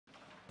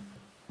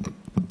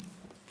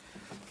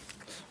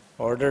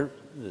Order.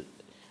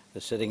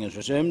 The sitting is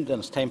resumed and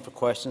it's time for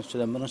questions to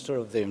the Minister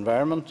of the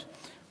Environment.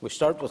 We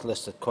start with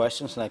listed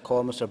questions and I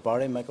call Mr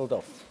Barry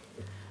McElduff.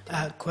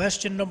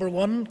 Question number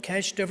 1,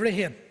 Cash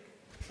Divrihan.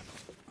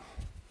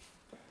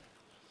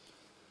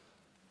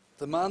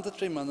 The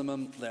mandatory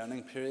minimum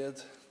learning period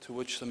to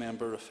which the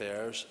member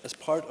refers is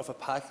part of a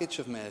package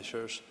of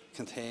measures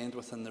contained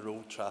within the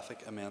Road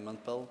Traffic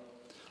Amendment Bill.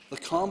 The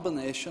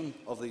combination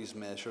of these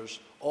measures,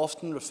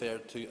 often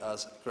referred to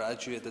as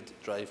Graduated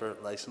Driver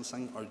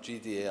Licensing or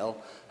GDL,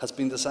 has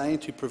been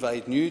designed to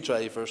provide new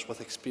drivers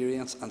with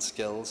experience and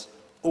skills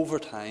over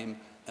time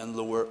in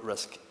lower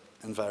risk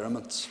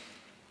environments.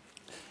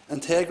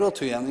 Integral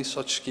to any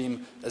such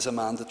scheme is a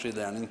mandatory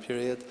learning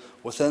period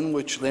within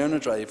which learner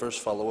drivers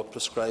follow a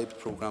prescribed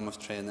programme of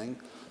training.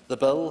 The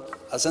bill,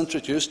 as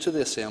introduced to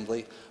the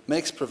Assembly,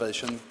 makes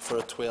provision for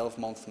a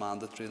 12-month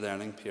mandatory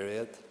learning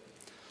period.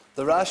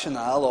 The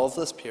rationale of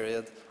this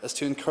period is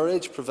to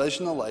encourage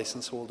provisional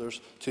licence holders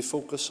to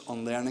focus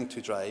on learning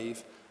to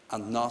drive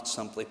and not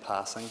simply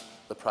passing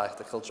the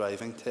practical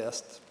driving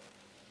test.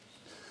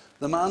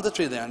 The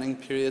mandatory learning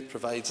period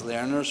provides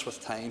learners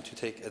with time to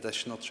take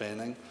additional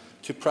training,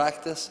 to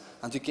practice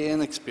and to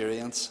gain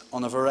experience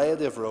on a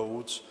variety of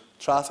roads,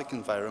 traffic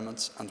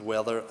environments and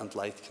weather and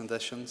light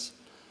conditions.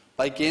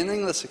 By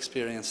gaining this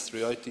experience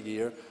throughout the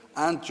year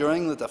and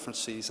during the different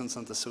seasons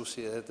and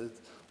associated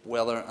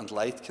weather and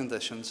light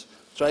conditions,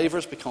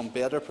 drivers become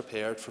better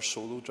prepared for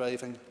solo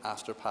driving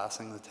after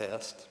passing the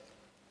test.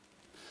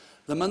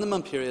 The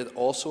minimum period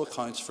also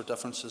accounts for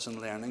differences in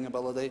learning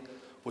ability,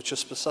 which a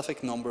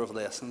specific number of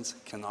lessons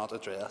cannot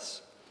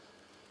address.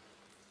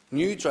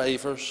 New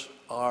drivers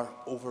are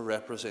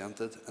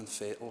overrepresented in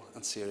fatal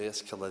and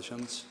serious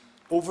collisions.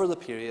 Over the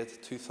period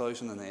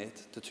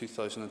 2008 to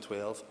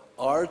 2012,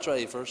 our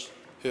drivers,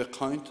 who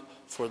account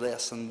for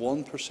less than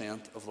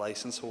 1% of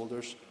licence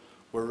holders,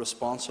 were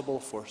responsible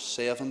for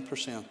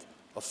 7%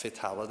 of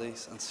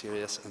fatalities and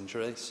serious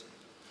injuries.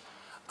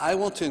 I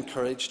want to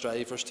encourage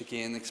drivers to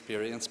gain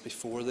experience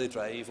before they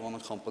drive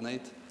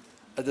unaccompanied.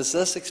 It is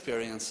this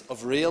experience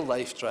of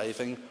real-life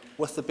driving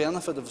with the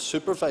benefit of a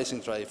supervising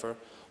driver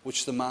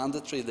which the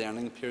mandatory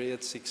learning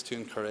period seeks to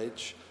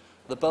encourage.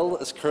 The bill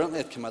is currently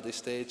at committee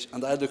stage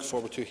and I look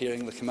forward to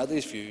hearing the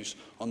committee's views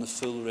on the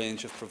full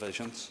range of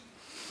provisions.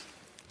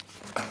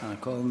 I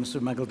call Mr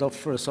McElduff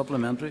for a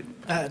supplementary.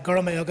 Can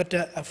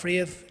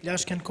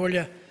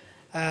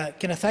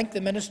I thank the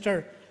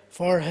Minister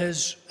for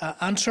his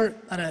answer,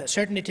 and I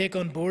certainly take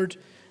on board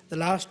the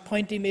last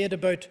point he made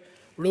about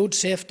road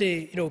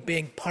safety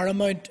being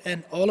paramount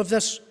in all of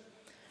this.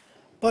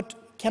 But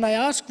can I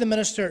ask the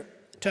Minister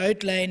to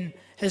outline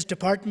his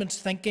department's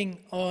thinking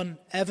on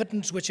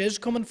evidence which is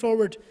coming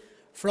forward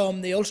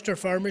from the Ulster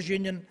Farmers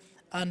Union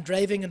and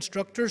driving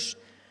instructors,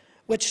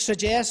 which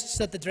suggests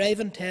that the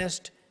driving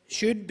test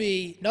should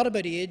be not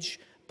about age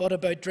but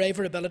about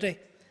driver ability.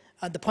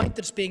 And the point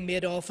that's being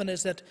made often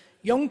is that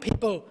young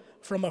people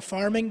from a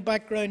farming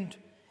background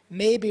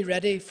may be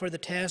ready for the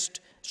test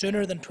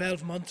sooner than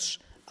 12 months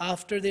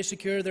after they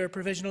secure their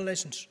provisional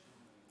licence.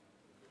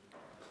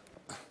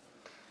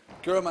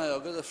 And I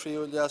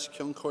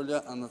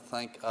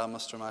thank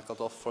Mr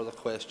McElduff for the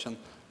question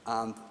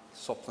and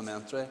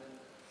supplementary.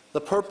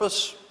 The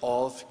purpose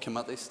of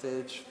committee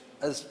stage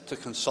is to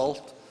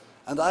consult,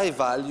 and I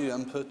value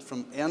input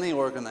from any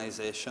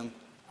organisation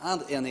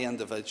and any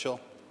individual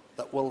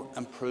that will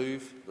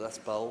improve this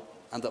bill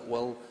and that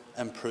will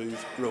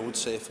improve road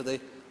safety.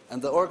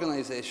 And the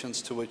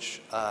organisations to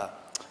which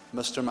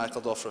Mr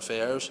McElduff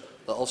refers,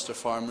 the Ulster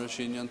Farmers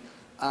Union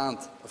and,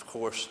 of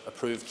course,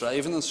 approved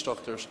driving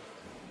instructors,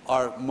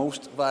 are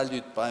most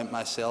valued by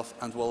myself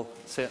and will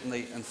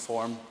certainly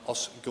inform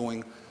us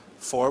going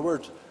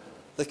forward.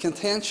 The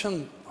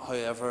contention,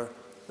 however,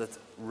 that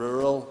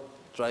rural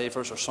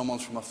drivers or someone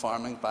from a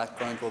farming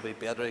background will be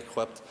better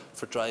equipped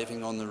for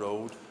driving on the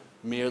road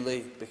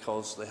merely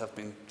because they have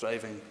been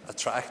driving a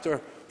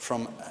tractor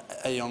from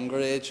a younger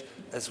age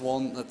is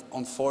one that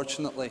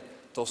unfortunately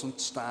doesn't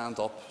stand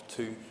up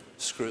to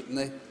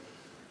scrutiny.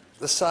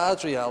 The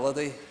sad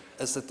reality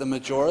is that the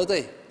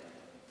majority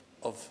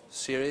of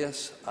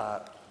serious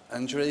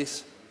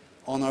injuries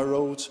on our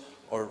roads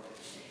or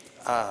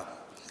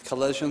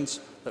collisions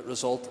that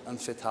result in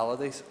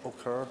fatalities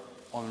occur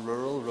on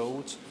rural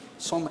roads,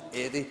 some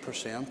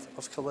 80%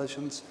 of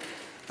collisions.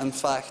 In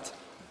fact,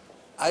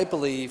 I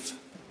believe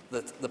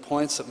that the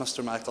points that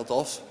Mr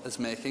McElduff is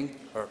making,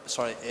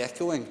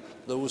 echoing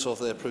those of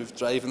the approved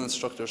driving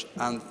instructors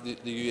and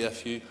the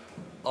UFU,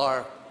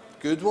 are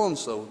good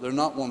ones, though. They're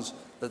not ones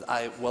that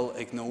I will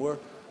ignore.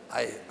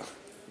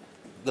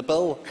 The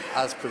bill,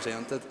 as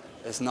presented,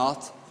 is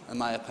not, in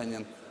my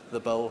opinion, the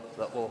bill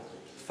that will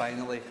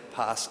finally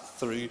pass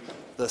through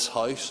this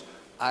House.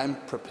 I'm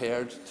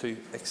prepared to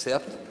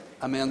accept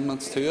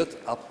amendments to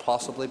it. I'll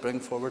possibly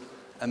bring forward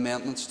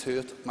amendments to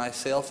it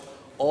myself,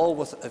 all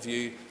with a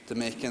view to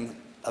making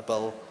a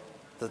bill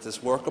that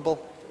is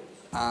workable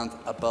and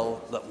a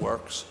bill that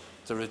works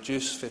to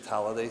reduce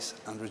fatalities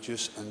and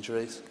reduce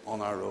injuries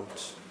on our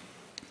roads.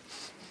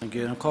 Thank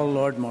you. I call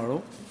Lord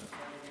Morrow.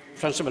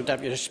 Principal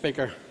Deputy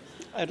Speaker,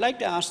 I'd like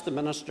to ask the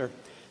Minister,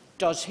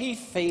 does he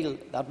feel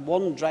that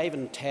one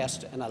driving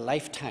test in a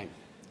lifetime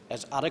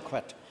is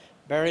adequate,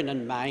 bearing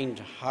in mind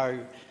how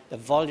the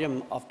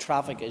volume of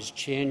traffic is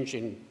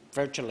changing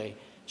virtually,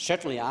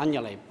 certainly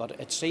annually, but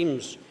it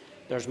seems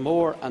there's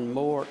more and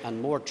more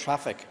and more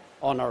traffic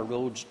on our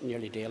roads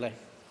nearly daily?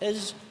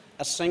 Is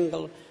a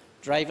single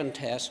driving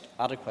test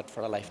adequate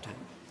for a lifetime?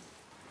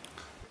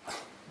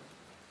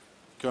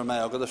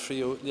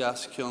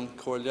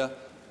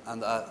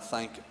 And I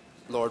thank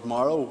Lord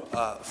Morrow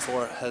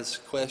for his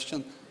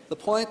question. The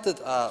point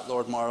that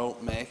Lord Morrow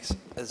makes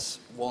is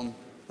one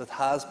that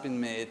has been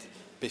made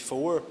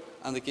before,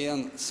 and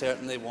again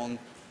certainly one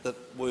that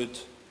would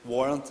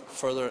warrant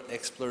further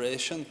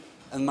exploration,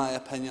 in my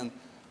opinion.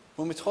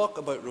 When we talk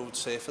about road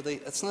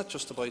safety, it's not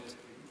just about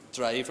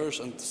drivers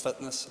and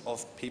fitness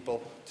of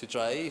people to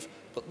drive,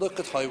 but look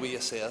at how we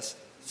assess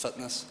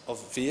fitness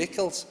of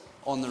vehicles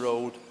on the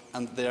road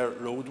and their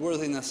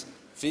roadworthiness.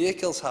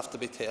 Vehicles have to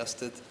be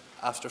tested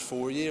after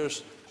 4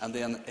 years and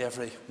then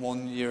every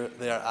 1 year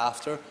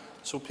thereafter.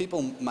 So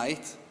people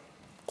might,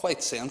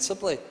 quite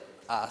sensibly,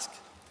 ask,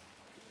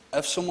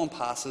 if someone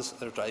passes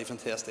their driving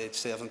test age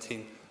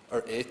 17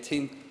 or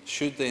 18,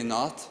 should they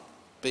not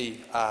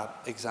be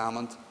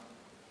examined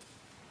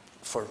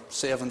for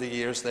 70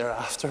 years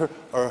thereafter,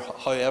 or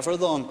however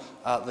long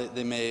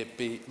they may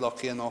be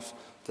lucky enough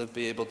to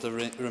be able to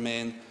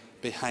remain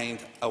behind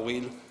a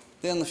wheel?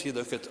 Then if you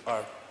look at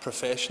our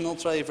professional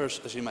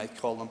drivers, as you might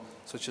call them,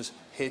 such as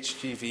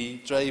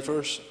HGV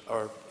drivers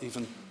or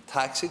even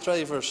taxi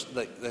drivers,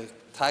 the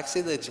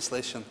taxi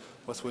legislation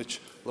with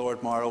which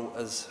Lord Morrow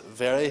is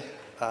very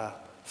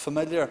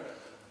familiar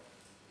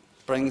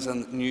brings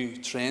in new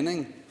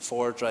training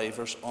for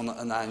drivers on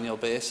an annual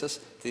basis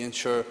to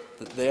ensure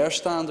that their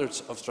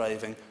standards of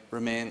driving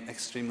remain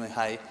extremely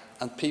high.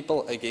 And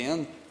people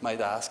again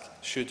might ask,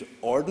 should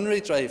ordinary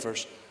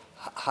drivers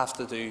have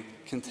to do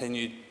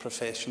continued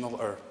professional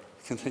or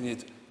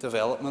continued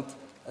development,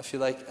 if you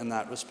like, in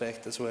that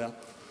respect as well?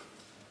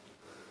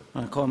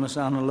 I call Ms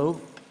Anna Lowe.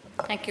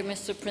 Thank you,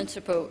 Mr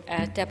Principal.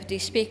 Deputy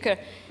Speaker,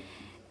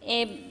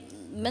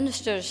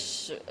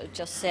 Ministers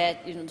just said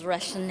the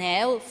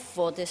rationale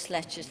for this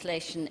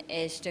legislation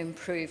is to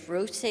improve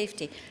road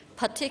safety,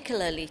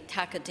 particularly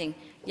targeting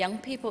young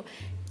people.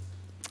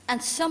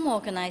 And some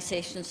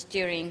organisations,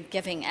 during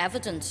giving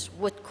evidence,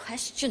 would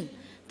question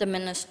the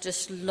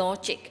Minister's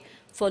logic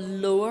for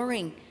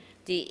lowering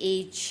the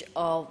age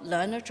of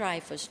learner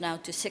drivers now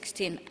to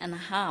 16 and a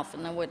half,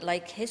 and I would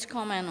like his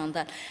comment on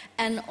that.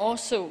 And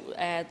also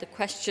the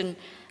question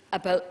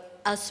about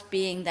us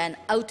being then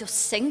out of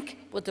sync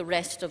with the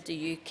rest of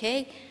the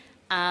UK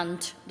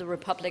and the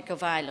Republic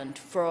of Ireland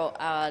for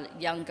a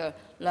younger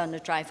learner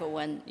driver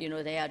when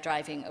they are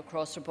driving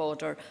across the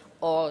border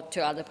or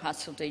to other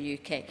parts of the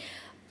UK.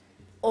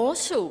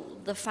 Also,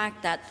 the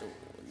fact that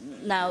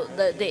now,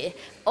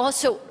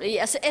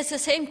 it's the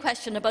same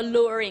question about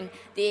lowering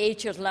the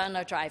age of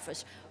learner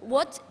drivers.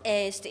 What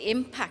is the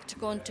impact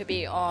going to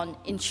be on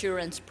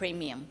insurance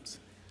premiums?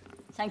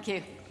 Thank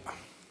you.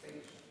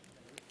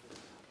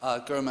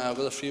 I've got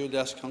a few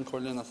less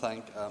Concordian. I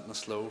thank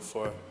Ms Lowe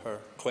for her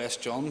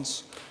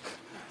questions.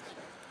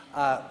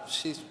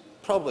 She's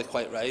probably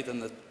quite right in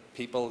that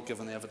people,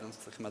 given the evidence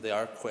to the committee,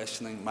 are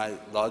questioning my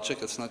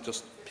logic. It's not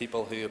just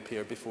people who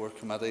appear before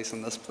committees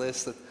in this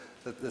place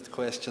that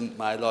question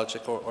my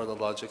logic or the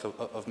logic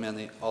of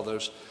many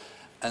others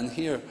in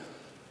here.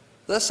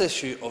 This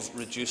issue of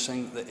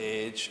reducing the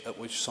age at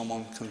which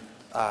someone can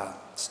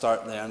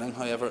start learning,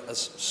 however,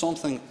 is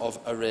something of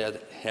a red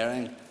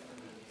herring.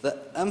 The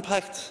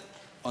impact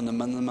on the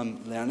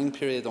minimum learning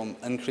period on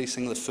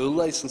increasing the full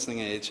licensing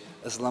age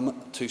is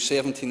limited to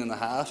 17 and a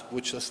half,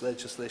 which this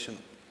legislation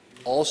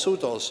also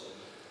does,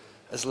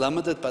 is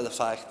limited by the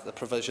fact that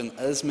provision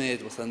is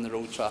made within the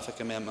Road Traffic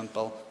Amendment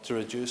Bill to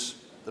reduce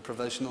the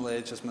provisional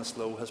age, as Ms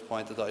Lowe has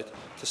pointed out,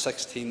 to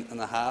 16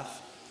 and a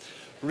half.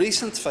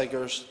 Recent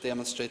figures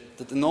demonstrate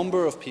that the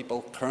number of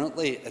people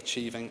currently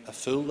achieving a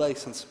full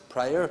licence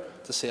prior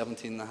to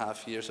 17 and a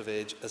half years of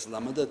age is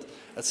limited.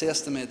 It's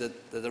estimated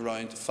that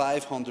around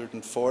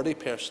 540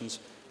 persons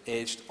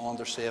aged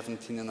under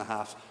 17 and a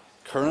half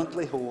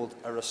currently hold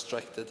a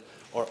restricted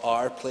or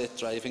R-plate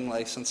driving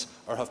licence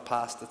or have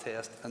passed the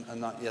test and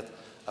not yet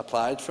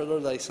applied for their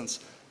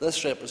licence.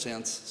 This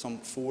represents some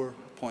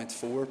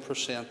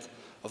 4.4%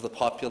 of the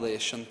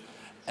population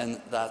in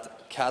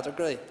that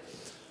category.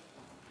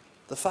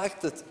 The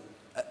fact that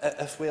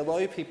if we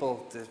allow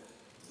people to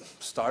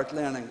start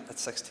learning at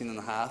 16 and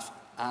a half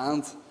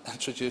and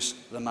introduce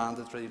the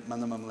mandatory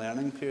minimum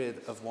learning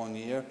period of 1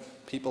 year,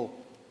 people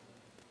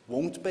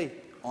won't be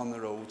on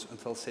the roads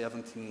until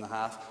 17 and a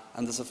half.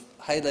 And as I've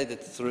highlighted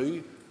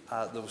through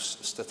those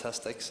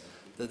statistics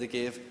that they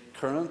gave,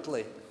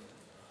 currently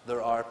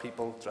there are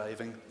people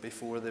driving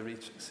before they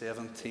reach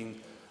 17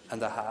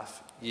 and a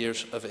half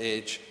years of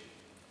age.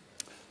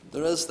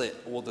 There is the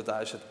old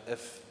adage that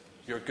if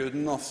you're good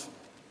enough,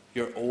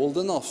 you're old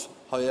enough.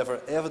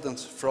 However,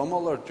 evidence from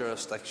other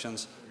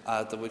jurisdictions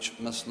to which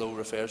Ms Lowe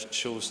refers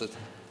shows that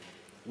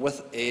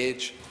with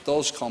age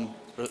does come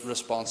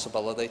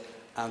responsibility,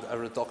 and a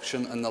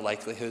reduction in the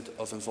likelihood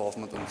of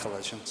involvement in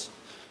collisions.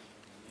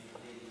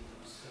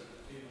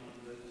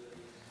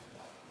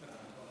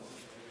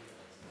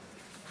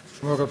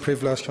 Thank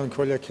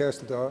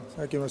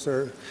you,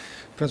 Mr.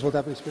 Principal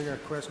Deputy Speaker.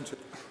 Question 2.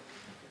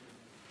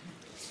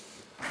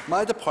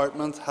 My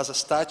department has a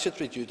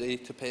statutory duty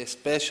to pay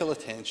special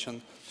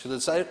attention to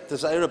the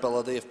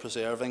desirability of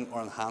preserving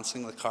or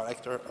enhancing the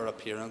character or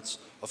appearance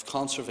of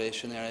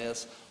conservation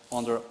areas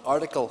under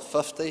Article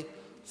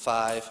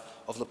 50(5)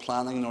 of the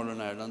Planning Northern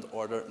Ireland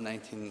Order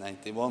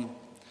 1991.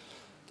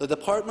 The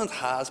department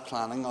has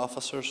planning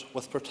officers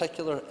with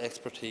particular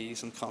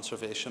expertise in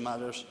conservation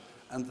matters,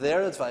 and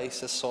their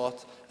advice is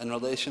sought in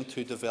relation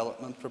to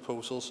development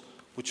proposals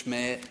which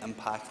may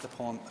impact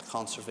upon a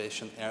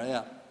conservation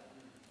area.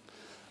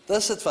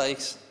 This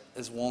advice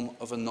is one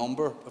of a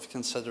number of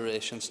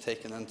considerations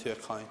taken into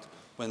account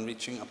when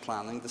reaching a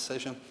planning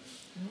decision.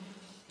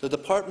 The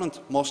Department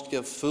must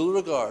give full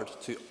regard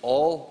to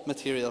all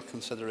material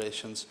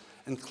considerations,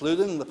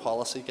 including the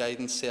policy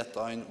guidance set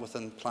down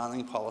within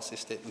Planning Policy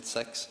Statement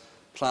 6,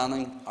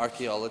 Planning,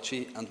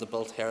 Archaeology and the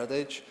Built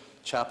Heritage,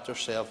 Chapter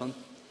 7,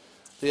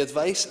 the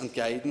advice and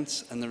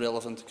guidance in the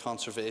relevant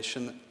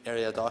conservation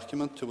area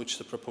document to which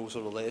the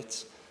proposal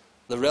relates,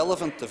 the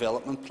relevant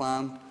development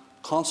plan,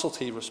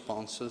 consultee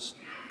responses,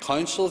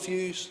 council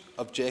views,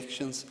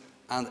 objections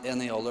and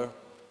any other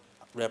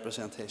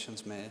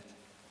representations made.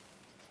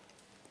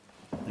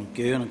 Thank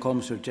you. And I call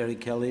Mr Jerry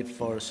Kelly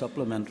for a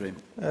supplementary.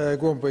 I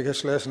thank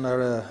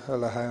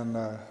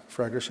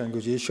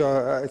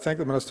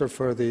the Minister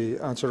for the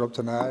answer up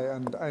to now,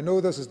 and I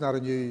know this is not a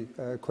new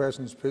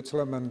question put to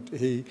him, and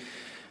he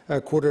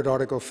quoted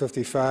Article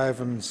 55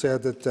 and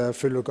said that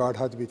full regard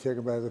had to be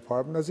taken by the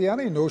Department. Has he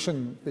any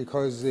notion,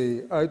 because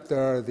out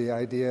there the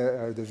idea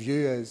or the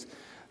view is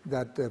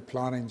that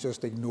planning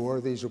just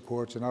ignore these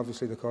reports and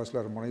obviously they cost a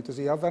lot of money, does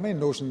he have any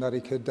notion that he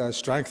could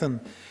strengthen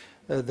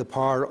the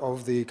power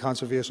of the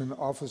conservation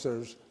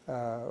officers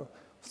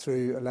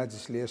through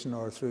legislation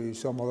or through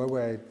some other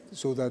way,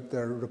 so that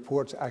their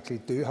reports actually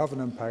do have an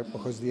impact?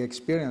 Because the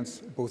experience,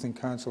 both in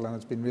Council and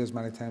it's been raised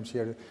many times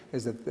here,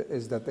 is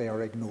that they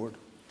are ignored.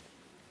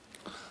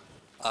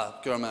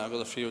 Thank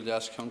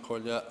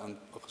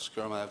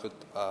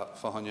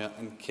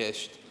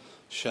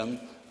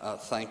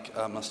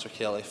Mr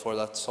Kelly for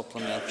that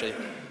supplementary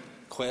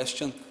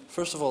question.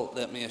 First of all,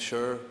 let me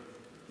assure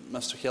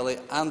Mr Kelly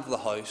and the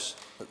House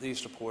that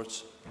these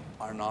reports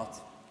are not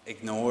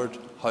ignored,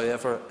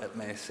 however it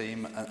may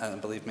seem,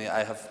 and believe me,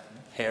 I have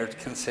heard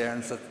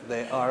concerns that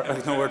they are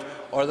ignored,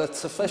 or that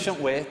sufficient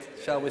weight,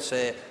 shall we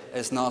say,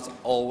 is not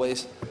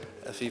always,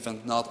 if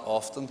even not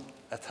often,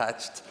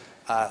 attached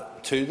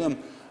to them.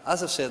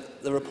 As I've said,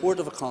 the report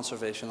of a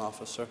conservation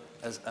officer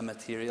is a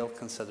material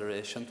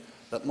consideration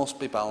that must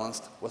be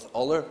balanced with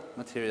other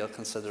material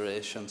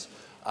considerations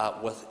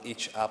with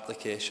each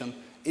application.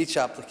 Each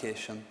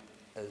application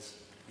is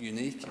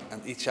unique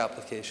and each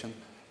application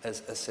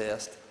is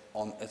assessed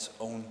on its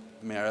own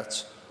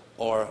merits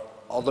or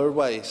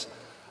otherwise.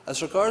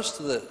 As regards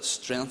to the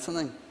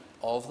strengthening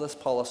of this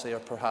policy, or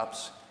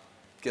perhaps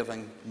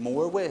giving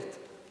more weight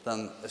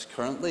than is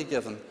currently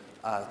given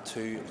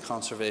to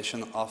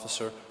conservation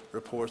officer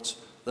reports,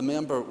 the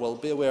member will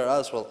be aware,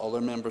 as will other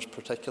members,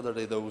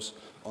 particularly those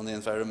on the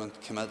Environment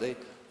Committee,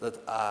 that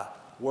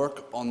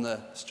work on the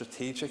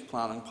strategic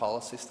planning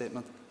policy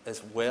statement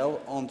is well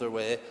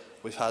underway.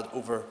 We've had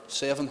over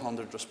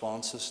 700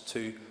 responses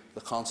to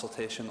the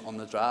consultation on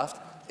the draft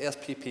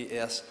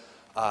SPPS.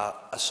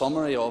 A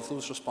summary of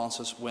those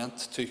responses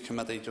went to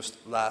committee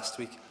just last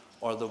week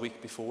or the week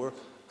before,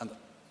 and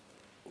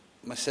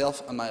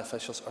myself and my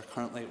officials are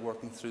currently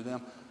working through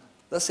them.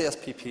 This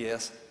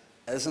SPPS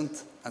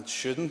isn't and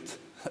shouldn't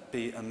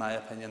be, in my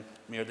opinion,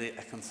 merely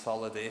a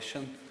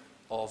consolidation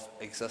of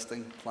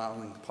existing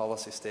planning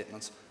policy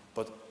statements,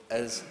 but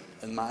is,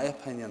 in my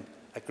opinion,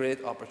 a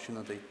great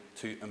opportunity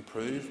to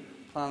improve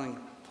planning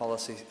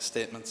policy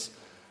statements.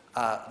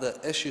 The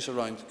issues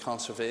around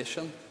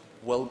conservation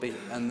will be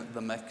in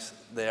the mix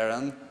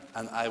therein,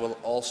 and I will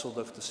also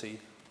look to see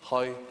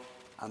how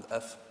and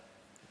if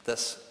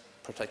this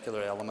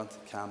particular element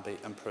can be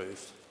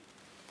improved.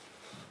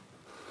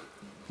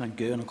 Thank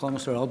you. And I call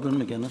Mr Alban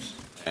McGuinness.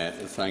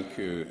 Thank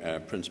you,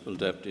 Principal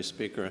Deputy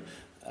Speaker.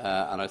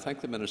 And I thank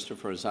the Minister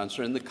for his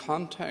answer. In the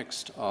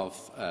context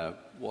of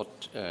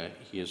what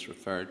he has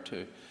referred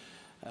to,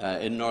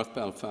 in North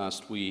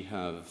Belfast we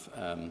have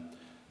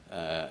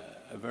a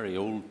very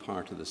old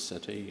part of the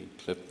city,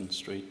 Clifton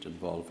Street,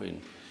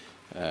 involving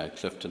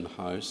Clifton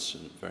House,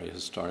 a very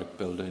historic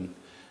building.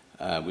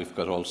 We've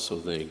got also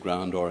the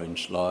Grand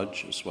Orange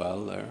Lodge as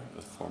well there,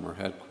 a former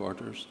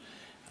headquarters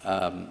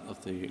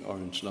of the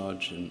Orange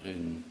Lodge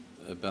in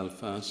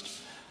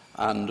Belfast.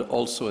 And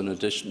also, in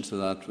addition to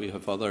that, we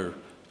have other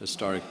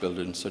historic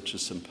buildings such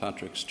as St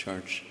Patrick's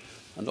Church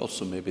and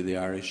also maybe the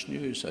Irish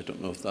News. I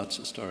don't know if that's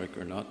historic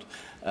or not.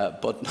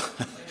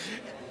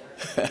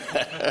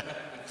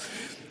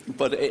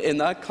 But in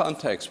that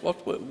context, how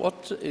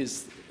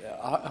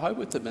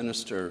would the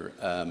Minister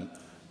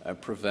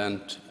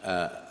prevent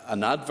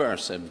an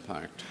adverse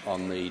impact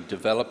on the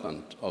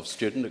development of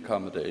student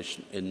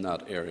accommodation in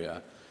that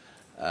area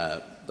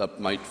that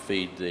might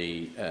feed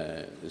the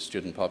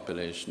student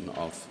population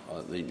of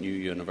the new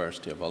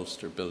University of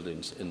Ulster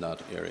buildings in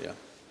that area?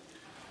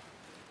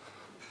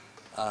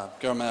 I've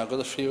got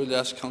a few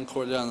less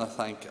Concordia, and I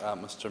thank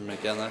Mr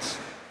McGuinness,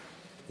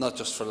 not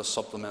just for the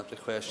supplementary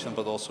question,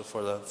 but also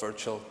for the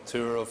virtual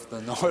tour of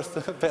the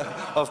north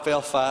of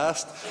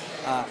Belfast.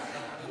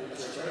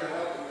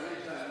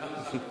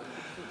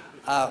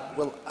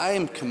 Well, I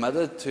am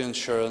committed to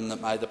ensuring that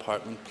my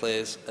department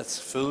plays its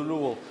full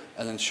role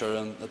in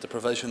ensuring that the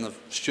provision of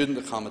student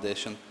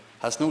accommodation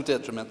has no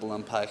detrimental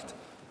impact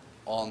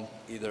on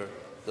either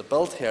the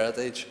built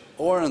heritage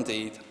or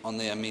indeed on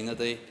the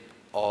amenity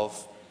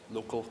of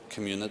local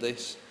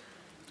communities.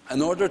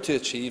 In order to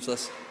achieve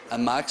this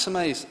and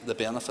maximise the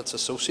benefits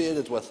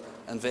associated with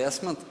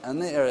investment in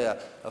the area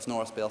of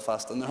North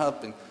Belfast, and there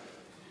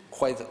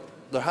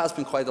has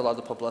been quite a lot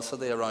of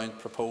publicity around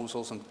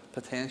proposals and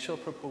potential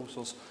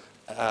proposals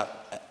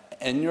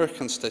in your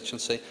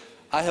constituency,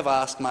 I have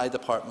asked my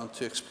department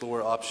to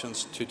explore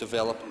options to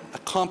develop a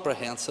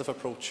comprehensive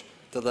approach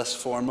to this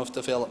form of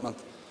development.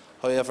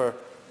 However,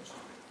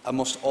 I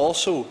must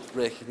also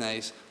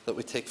recognise that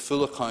we take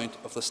full account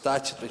of the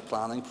statutory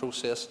planning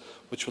process,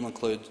 which will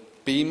include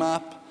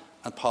BMAP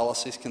and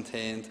policies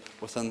contained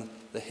within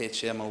the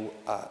HMO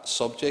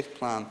subject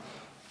plan.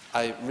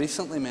 I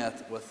recently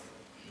met with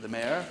the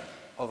Mayor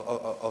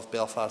of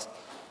Belfast,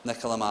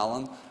 Nicola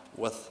Mallon,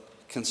 with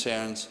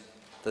concerns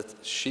that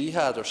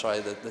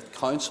that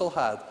Council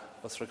had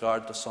with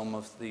regard to some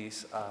of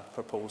these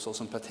proposals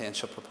and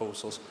potential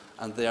proposals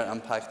and their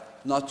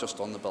impact, not just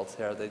on the built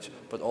heritage,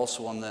 but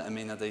also on the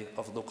amenity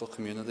of local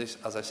communities,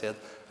 as I said.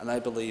 And I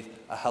believe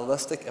a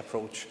holistic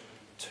approach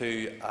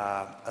to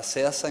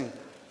assessing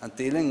and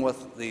dealing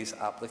with these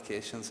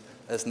applications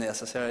is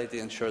necessary to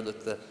ensure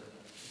that the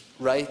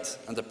right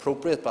and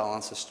appropriate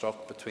balance is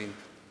struck between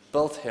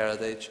built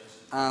heritage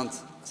and,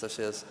 as I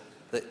say,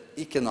 the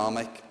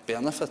economic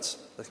benefits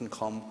that can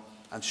come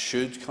and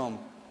should come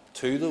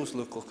to those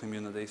local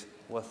communities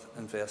with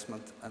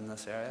investment in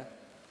this area.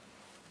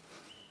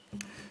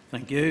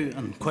 Thank you.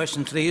 And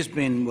question 3 has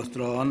been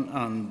withdrawn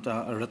and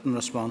a written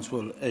response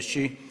will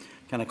issue.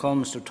 Can I call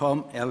Mr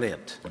Tom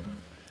Elliott?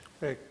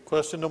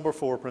 Question number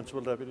 4,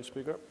 Principal Deputy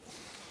Speaker.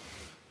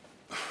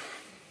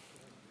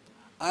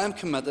 I am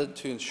committed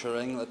to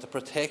ensuring that the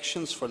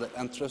protections for the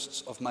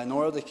interests of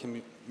minority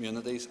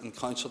communities in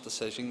council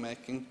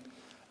decision-making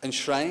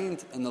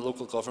enshrined in the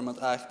Local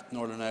Government Act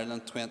Northern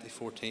Ireland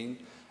 2014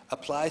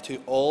 apply to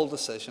all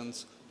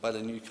decisions by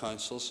the new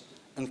councils,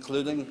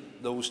 including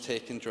those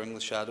taken during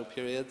the shadow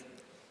period.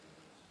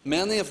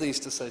 Many of these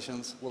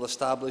decisions will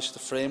establish the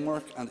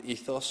framework and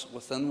ethos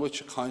within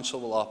which a council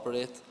will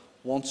operate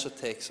once it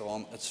takes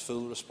on its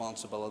full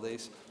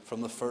responsibilities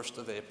from the 1st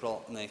of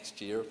April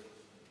next year.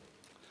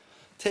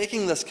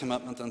 Taking this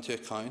commitment into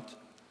account,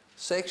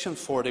 Section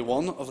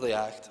 41 of the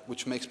Act,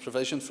 which makes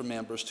provision for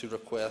members to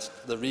request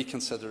the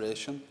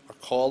reconsideration or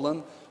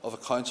call-in of a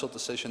council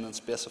decision in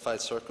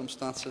specified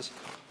circumstances,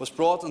 was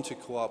brought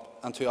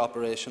into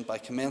operation by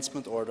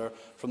commencement order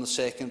from the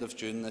 2nd of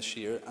June this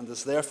year and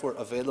is therefore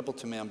available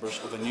to members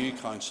of a new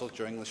council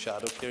during the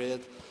shadow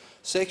period.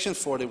 Section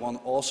 41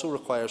 also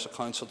requires a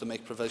council to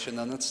make provision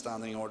in its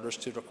standing orders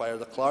to require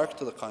the clerk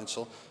to the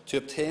council to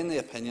obtain the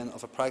opinion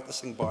of a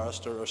practising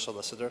barrister or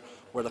solicitor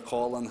where the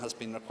call-in has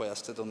been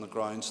requested on the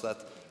grounds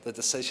that the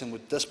decision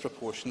would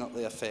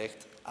disproportionately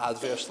affect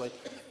adversely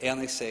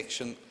any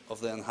section of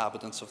the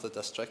inhabitants of the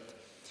district.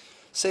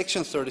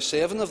 Section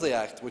 37 of the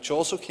Act, which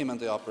also came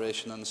into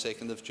operation on the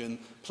 2nd of June,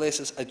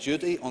 places a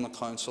duty on the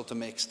council to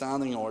make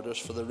standing orders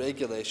for the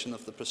regulation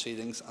of the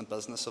proceedings and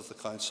business of the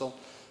council.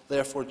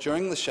 Therefore,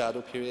 during the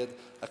shadow period,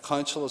 a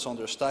council is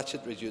under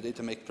statutory duty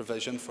to make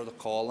provision for the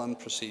call-in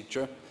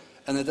procedure.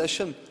 In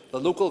addition, the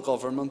local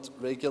government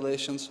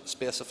regulations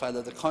specify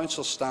that the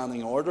council's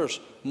standing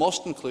orders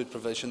must include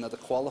provision that a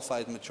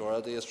qualified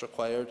majority is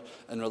required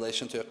in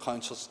relation to a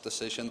council's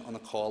decision on a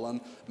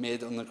call-in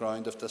made on the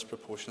ground of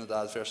disproportionate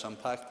adverse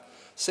impact.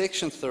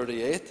 Section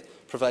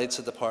 38 provides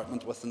the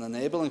Department with an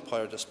enabling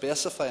power to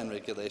specify in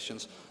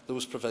regulations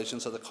those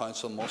provisions that the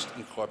Council must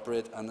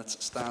incorporate in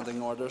its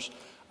standing orders.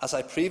 As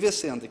I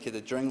previously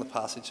indicated during the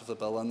passage of the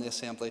bill in the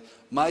Assembly,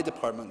 my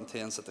department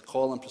intends that the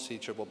call-in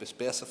procedure will be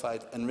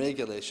specified in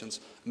regulations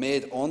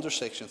made under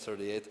Section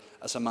 38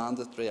 as a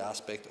mandatory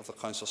aspect of the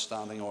Council's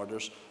standing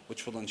orders,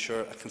 which will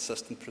ensure a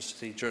consistent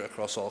procedure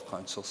across all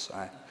councils.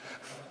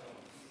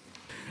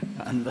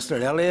 And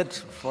Mr Elliott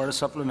for a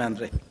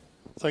supplementary.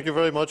 Thank you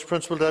very much,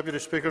 Principal Deputy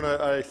Speaker.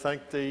 And I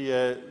thank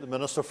the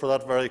Minister for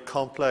that very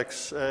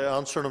complex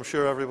answer, and I'm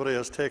sure everybody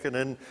has taken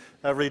in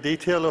every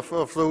detail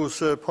of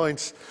those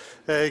points.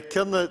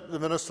 Can the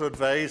Minister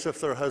advise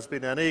if there has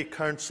been any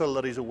council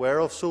that he is aware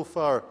of so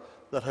far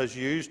that has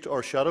used,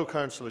 or shadow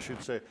council I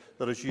should say,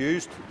 that has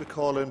used the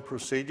call-in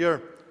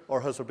procedure,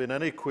 or has there been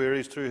any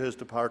queries through his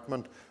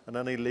department and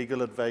any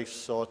legal advice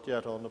sought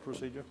yet on the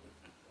procedure?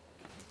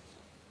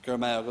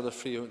 And I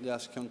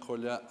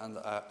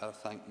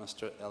thank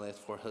Mr Elliott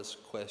for his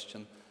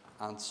question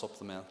and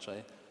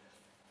supplementary,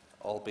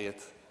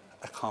 albeit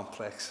a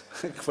complex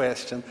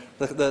question.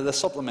 The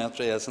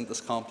supplementary isn't as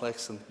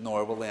complex, and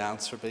nor will the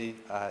answer be.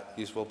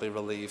 You will be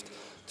relieved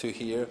to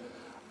hear.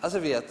 As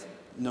of yet,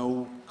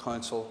 no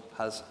council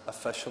has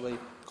officially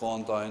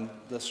gone down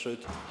this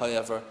route.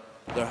 However,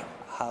 there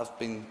have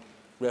been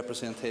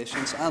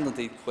representations and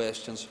indeed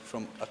questions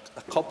from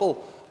a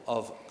couple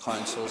of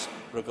councils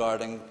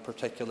regarding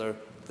particular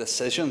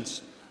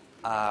decisions,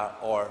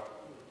 or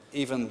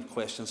even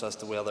questions as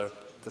to whether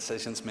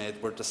decisions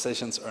made were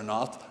decisions or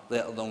not,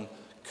 let alone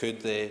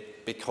could they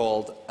be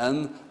called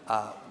in.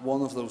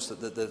 One of those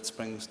that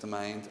springs to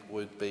mind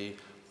would be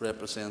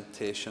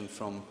representation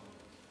from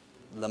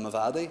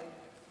Limavady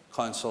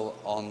Council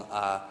on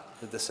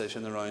the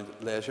decision around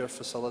leisure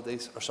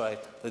facilities,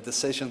 the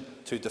decision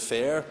to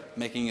defer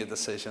making a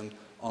decision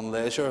on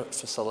leisure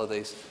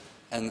facilities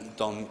in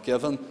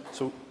Dungiven.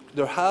 So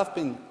there have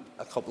been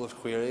a couple of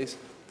queries,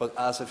 but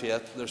as of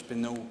yet there's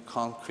been no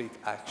concrete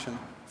action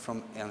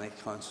from any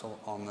council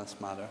on this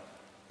matter,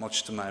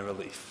 much to my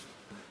relief.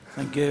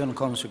 Thank you. And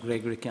Councillor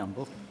Gregory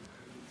Campbell.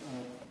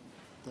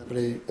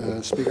 Deputy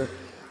Speaker,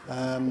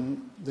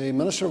 the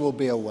Minister will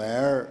be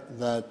aware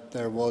that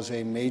there was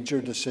a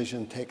major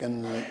decision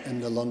taken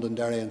in the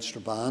Londonderry and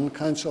Strabane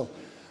Council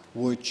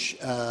which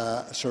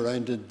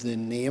surrounded the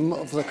name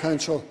of the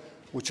council,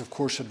 which of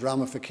course had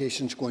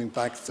ramifications going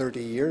back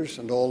 30 years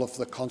and all of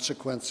the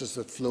consequences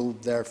that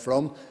flowed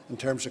therefrom in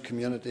terms of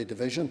community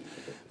division.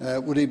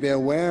 Would he be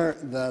aware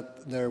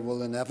that there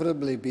will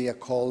inevitably be a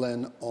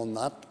call-in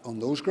on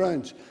those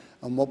grounds?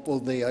 And what will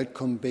the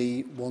outcome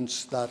be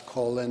once that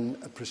call-in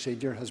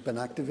procedure has been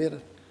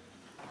activated?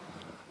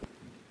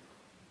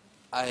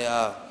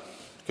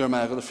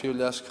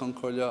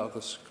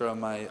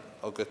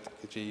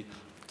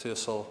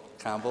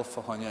 Campbell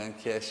for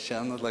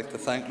I'd like to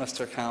thank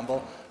Mr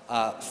Campbell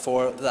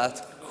for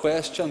that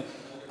question.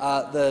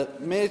 The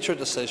major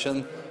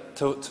decision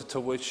to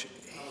which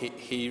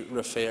he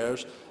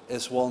refers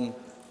is one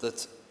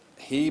that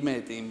he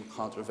may deem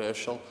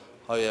controversial.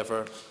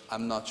 However,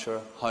 I'm not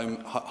sure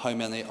how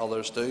many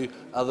others do,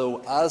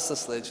 although as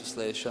this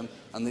legislation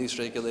and these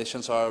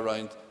regulations are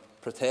around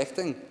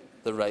protecting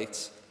the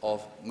rights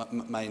of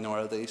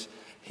minorities,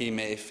 he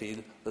may feel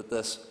that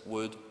this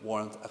would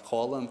warrant a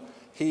call-in.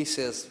 He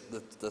says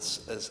that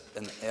this is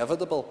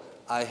inevitable.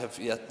 I have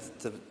yet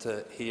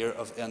to hear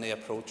of any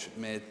approach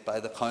made by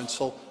the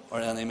Council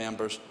or any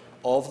members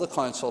of the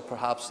Council.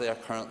 Perhaps they are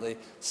currently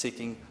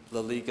seeking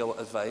the legal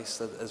advice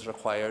that is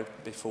required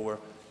before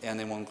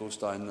anyone goes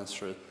down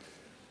this route.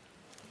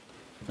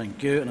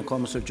 Thank you. And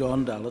Councillor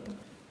John Dallett.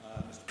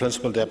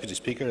 Principal Deputy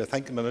Speaker, I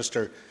thank the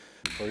Minister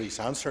for his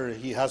answer.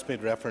 He has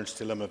made reference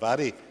to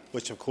Limavady,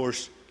 which of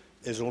course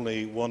is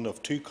only one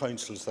of two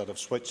councils that have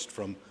switched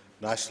from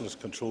nationalist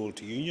control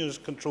to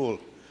unionist control.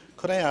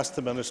 Could I ask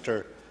the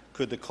Minister,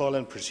 could the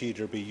call-in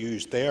procedure be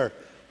used there,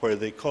 where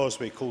the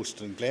Causeway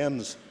Coast and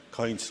Glens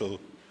Council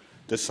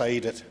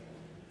decided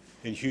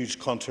in huge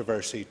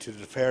controversy to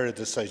defer a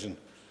decision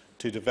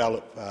to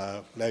develop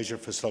leisure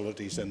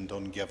facilities in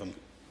Dungiven?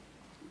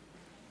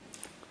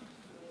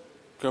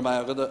 And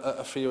I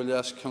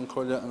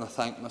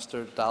thank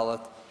Mr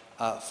Dallett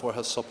for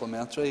his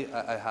supplementary.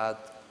 I had,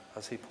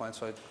 as he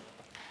points out,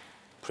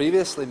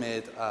 previously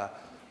made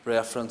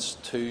reference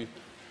to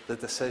the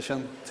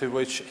decision to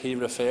which he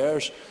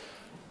refers.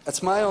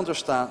 It's my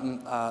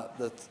understanding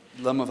that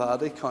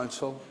Limavady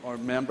Council, or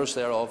members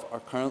thereof, are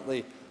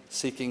currently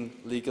seeking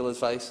legal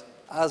advice,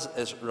 as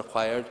is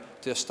required,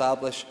 to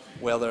establish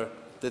whether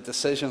the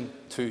decision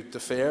to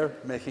defer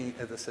making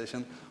a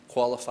decision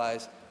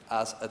qualifies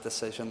as a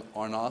decision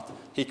or not.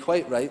 He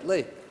quite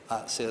rightly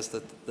says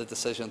that the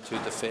decision to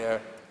defer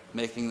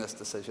making this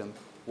decision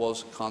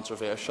was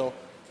controversial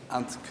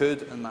and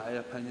could, in my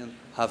opinion,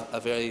 have a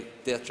very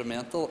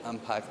detrimental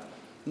impact,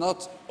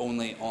 not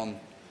only on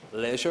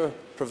leisure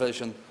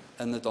provision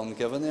in the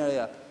Dungiven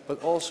area,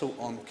 but also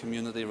on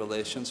community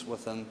relations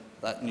within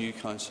that new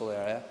council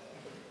area.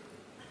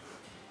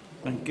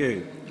 Thank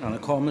you. And I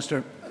call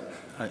Mr.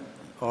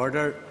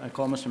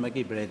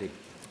 Mr Brady.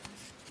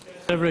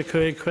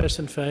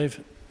 Question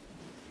 5.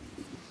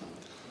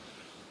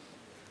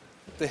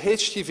 The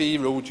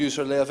HGV road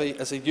user levy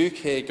is a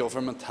UK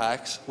government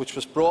tax which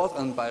was brought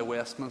in by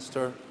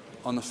Westminster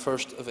on the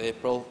 1st of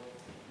April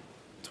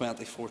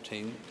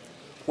 2014.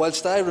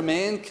 Whilst I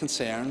remain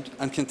concerned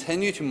and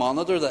continue to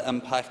monitor the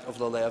impact of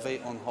the levy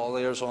on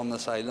hauliers on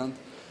this island,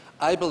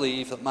 I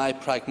believe that my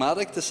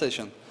pragmatic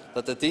decision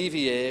that the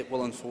DVA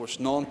will enforce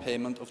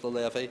non-payment of the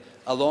levy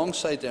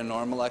alongside their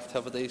normal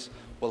activities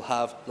will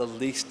have the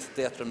least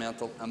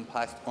detrimental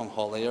impact on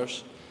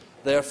hauliers.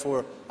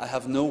 Therefore, I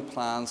have no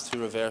plans to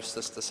reverse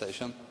this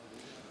decision.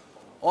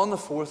 On the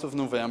 4th of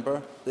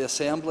November, the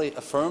Assembly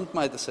affirmed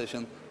my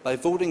decision by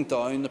voting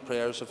down the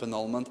prayers of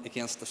annulment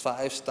against the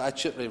 5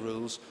 statutory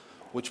rules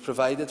which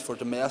provided for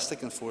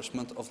domestic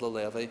enforcement of the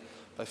levy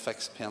by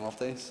fixed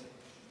penalties.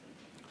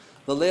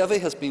 The levy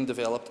has been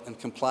developed in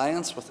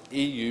compliance with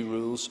EU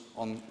rules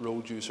on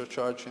road user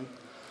charging.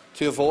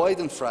 To avoid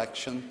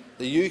infraction,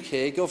 the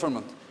UK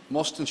Government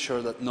must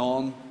ensure that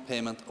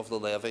non-payment of the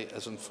levy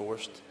is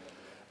enforced.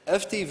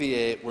 If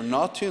DVA were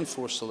not to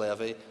enforce the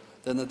levy,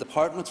 then the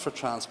Department for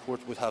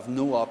Transport would have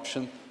no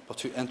option but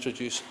to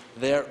introduce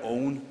their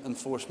own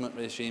enforcement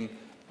regime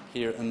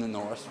here in the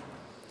north.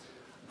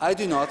 I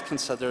do not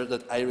consider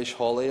that Irish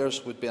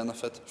hauliers would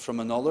benefit from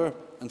another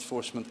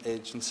enforcement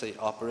agency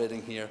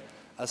operating here,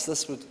 as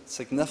this would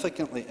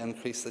significantly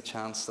increase the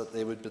chance that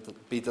they would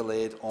be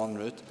delayed en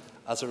route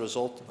as a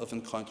result of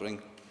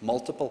encountering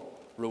multiple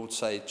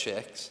roadside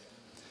checks.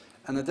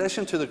 In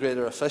addition to the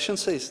greater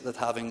efficiencies that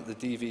having the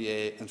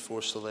DVA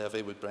enforce the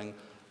levy would bring,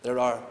 there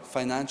are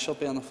financial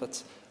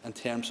benefits in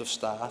terms of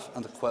staff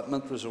and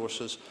equipment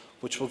resources,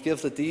 which will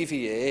give the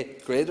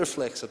DVA greater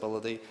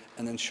flexibility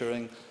in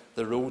ensuring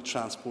the road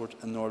transport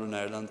in Northern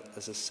Ireland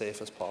is as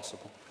safe as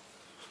possible.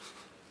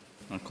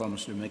 I call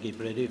Mr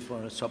Brady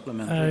for a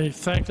supplementary. I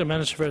thank the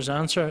Minister for his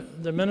answer.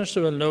 The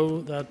Minister will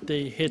know that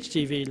the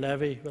HGV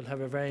levy will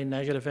have a very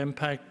negative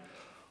impact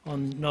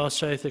on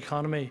north-south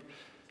economy,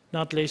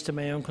 not least in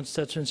my own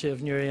constituency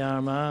of Newry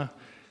Armagh.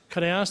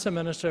 Could I ask the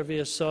Minister if he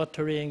has sought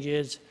to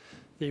re-engage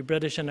the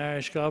British and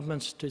Irish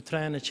governments to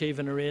try and achieve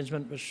an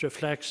arrangement which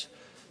reflects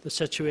the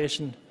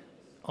situation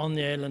on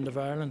the island of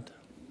Ireland?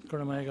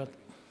 And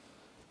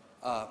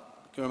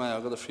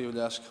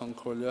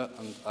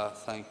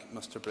thank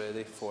Mr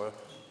Brady for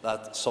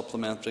that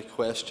supplementary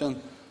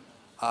question.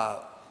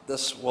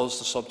 This was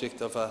the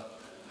subject of a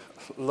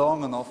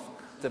long enough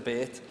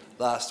debate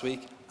last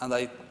week, and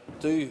I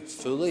do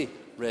fully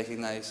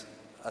recognise,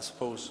 I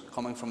suppose,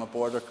 coming from a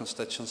border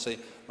constituency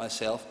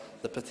myself,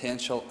 the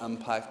potential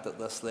impact that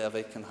this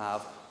levy can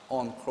have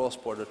on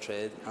cross-border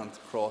trade and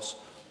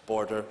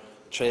cross-border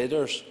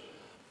traders.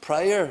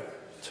 Prior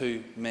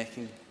to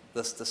making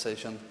this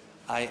decision,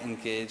 I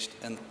engaged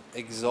in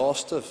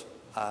exhaustive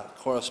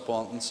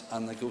correspondence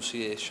and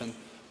negotiation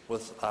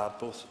with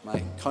both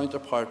my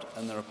counterpart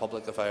in the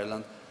Republic of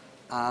Ireland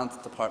and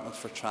Department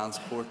for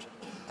Transport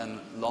in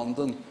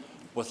London,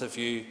 with a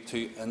view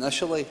to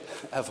initially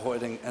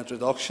avoiding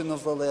introduction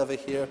of the levy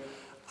here,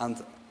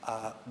 and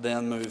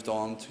then moved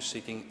on to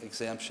seeking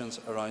exemptions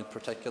around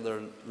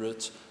particular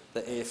routes.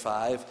 The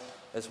A5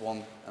 is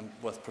one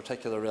with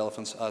particular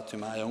relevance to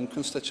my own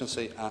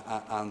constituency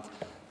and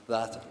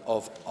that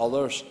of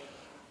others.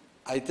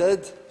 I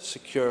did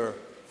secure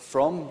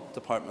from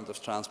Department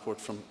of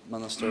Transport, from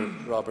Minister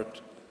Robert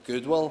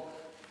Goodwill,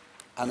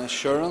 an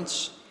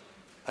assurance,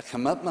 a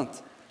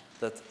commitment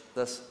that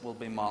this will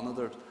be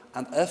monitored.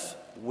 And if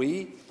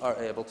we are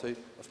able to,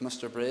 if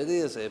Mr Brady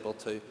is able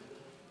to,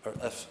 or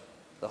if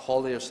the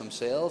hauliers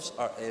themselves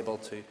are able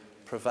to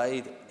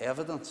provide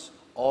evidence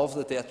of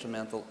the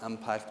detrimental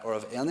impact, or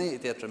of any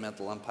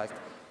detrimental impact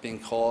being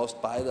caused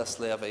by this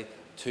levy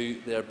to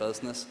their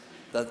business,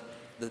 that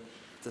the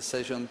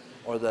decision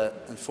or the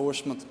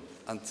enforcement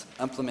and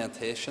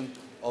implementation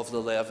of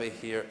the levy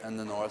here in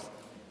the north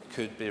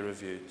could be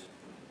reviewed.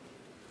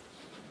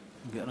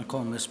 I'm going to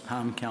call Ms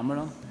Pam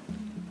Cameron.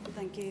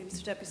 Thank you,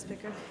 Mr Deputy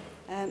Speaker.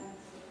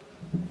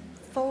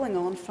 Following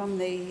on from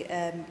the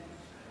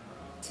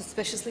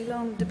suspiciously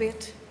long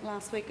debate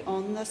last week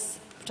on this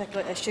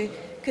particular issue,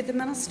 could the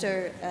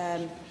Minister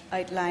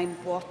outline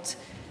what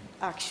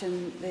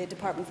action the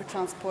Department for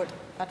Transport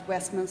at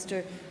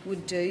Westminster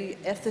would do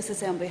if this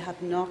Assembly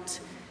had not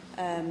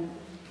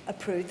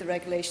approved the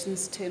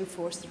regulations to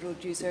enforce the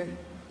road user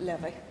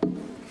levy?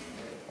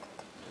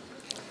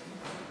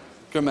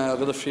 And I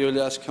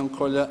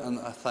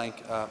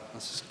thank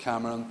Mrs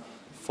Cameron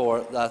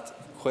for that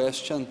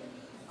question.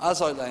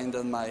 As outlined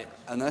in my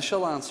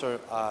initial answer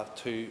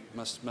to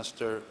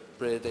Mr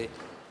Brady,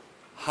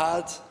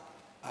 had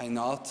I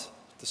not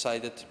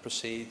decided to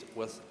proceed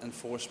with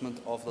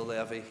enforcement of the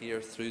levy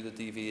here through the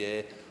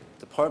DVA,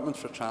 Department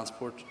for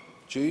Transport,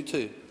 due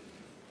to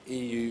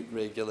EU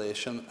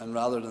regulation and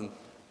rather than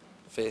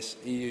face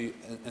EU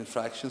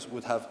infractions,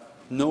 would have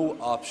no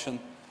option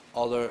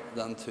other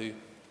than to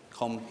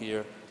come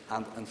here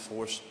and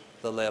enforce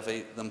the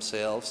levy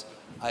themselves.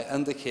 I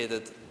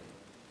indicated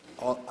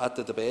at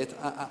the debate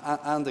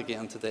and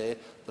again today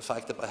the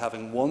fact that by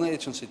having one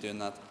agency doing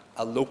that,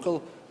 a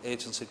local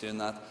agency doing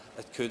that,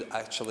 it could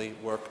actually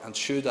work and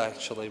should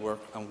actually work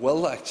and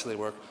will actually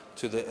work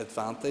to the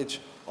advantage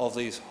of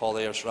these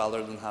hauliers,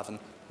 rather than having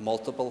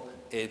multiple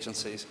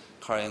agencies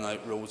carrying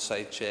out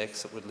roadside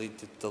checks that would lead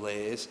to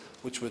delays,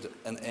 which would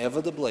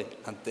inevitably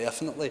and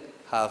definitely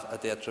have a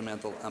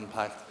detrimental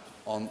impact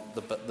on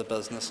the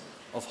business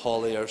of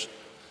hauliers.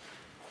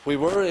 We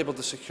were able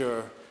to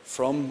secure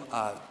from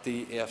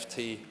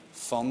DFT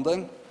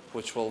funding,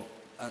 which will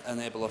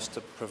enable us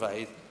to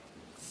provide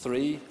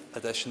 3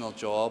 additional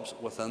jobs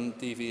within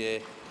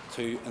DVA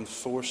to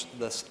enforce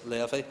this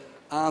levy,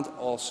 and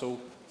also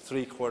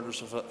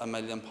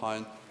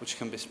 £750,000, which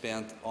can be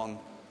spent on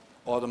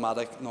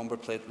automatic number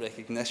plate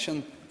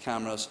recognition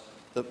cameras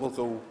that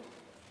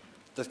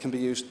can be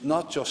used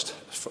not just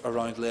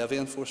around levy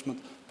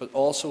enforcement, but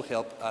also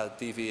help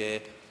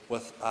DVA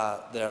with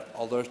their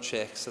other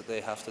checks that they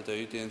have to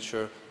do to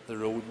ensure the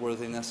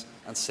roadworthiness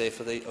and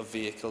safety of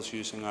vehicles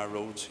using our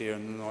roads here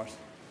in the north.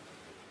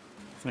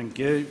 Thank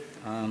you.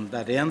 And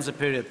that ends the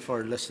period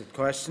for listed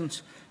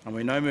questions. And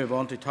we now move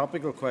on to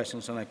topical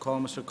questions, and I call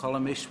Mr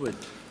Colm Eastwood.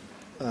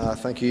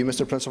 Thank you,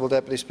 Mr Principal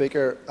Deputy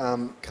Speaker.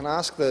 Can I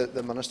ask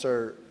the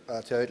Minister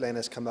to outline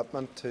his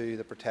commitment to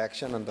the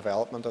protection and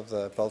development of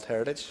the built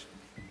heritage?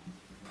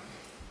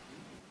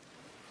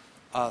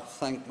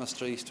 Thank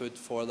Mr Eastwood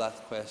for that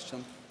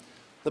question.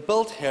 The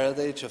built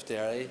heritage of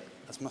Derry,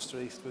 as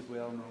Mr Eastwood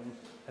well knows,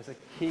 is a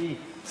key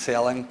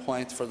selling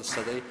point for the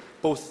city,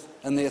 both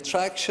in the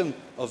attraction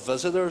of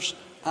visitors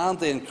and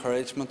the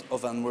encouragement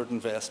of inward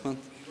investment.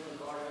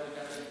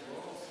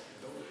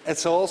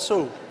 It's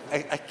also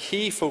a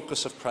key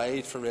focus of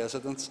pride for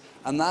residents,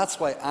 and that's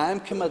why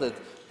I'm committed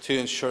to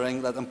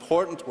ensuring that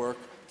important work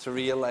to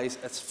realise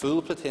its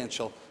full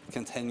potential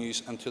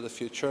continues into the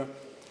future.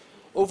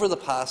 Over the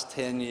past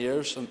 10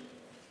 years, and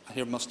I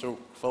hear Mr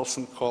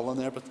Wilson calling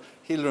there, but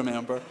he'll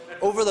remember,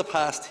 over the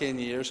past 10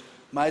 years,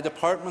 my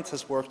department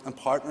has worked in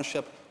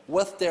partnership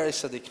with Derry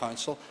City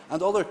Council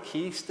and other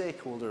key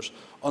stakeholders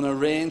on a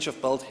range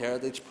of built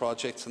heritage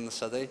projects in the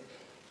city.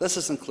 This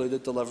has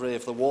included delivery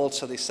of the Walled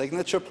City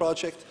Signature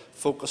project,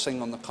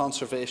 focusing on the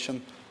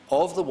conservation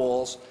of the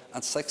walls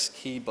and 6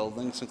 key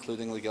buildings,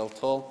 including the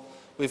Guildhall.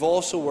 We've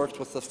also worked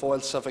with the Foyle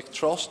Civic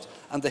Trust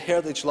and the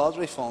Heritage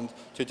Lottery Fund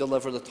to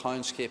deliver the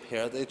Townscape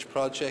Heritage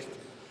project.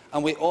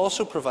 And we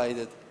also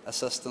provided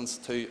assistance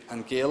to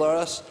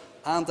Angalaris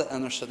and the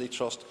Inner City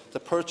Trust to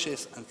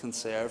purchase and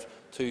conserve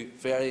 2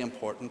 very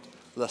important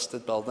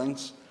listed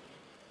buildings.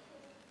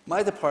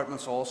 My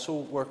department is also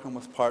working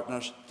with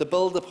partners to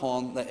build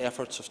upon the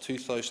efforts of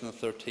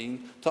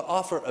 2013 to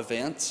offer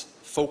events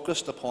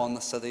focused upon the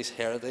city's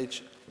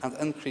heritage and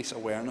increase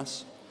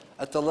awareness.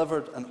 It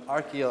delivered an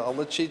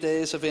Archaeology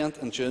Days event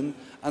in June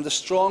and a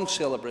strong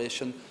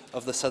celebration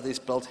of the city's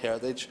built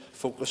heritage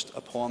focused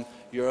upon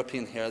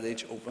European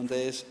Heritage Open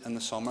Days in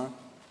the summer.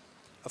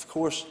 Of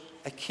course,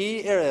 a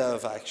key area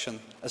of action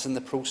is in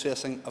the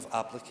processing of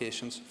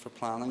applications for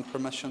planning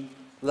permission,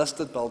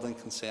 listed building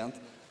consent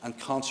and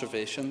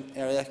conservation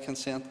area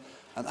consent,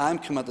 and I'm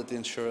committed to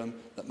ensuring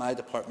that my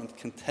department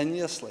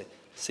continuously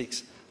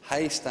seeks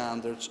high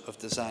standards of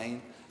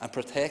design and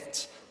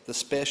protects the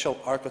special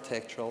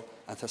architectural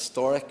and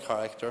historic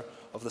character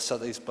of the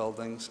city's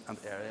buildings and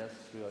areas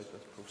throughout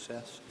this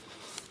process.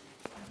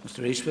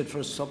 Mr Eastwood for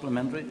a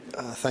supplementary.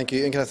 Thank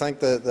you. And can I thank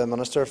the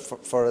Minister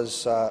for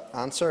his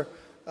answer?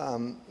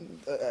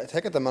 I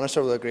take it the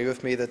Minister will agree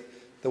with me that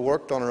the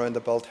work done around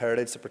the built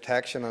heritage, the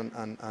protection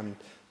and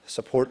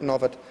supporting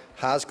of it,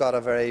 has got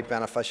a very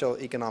beneficial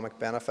economic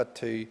benefit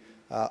to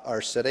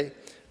our city.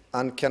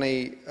 And can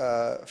he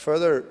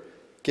further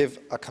give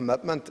a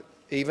commitment,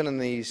 even in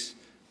these,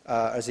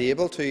 is he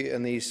able to,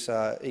 in these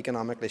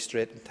economically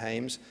straitened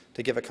times,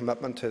 to give a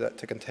commitment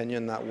to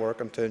continuing that work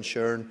and to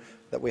ensuring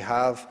that we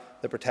have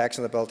the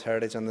protection of the built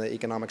heritage and the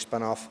economic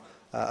spin-off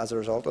as a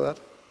result of that?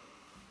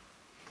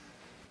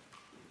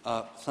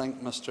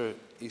 Thank Mr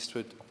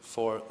Eastwood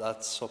for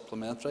that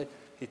supplementary.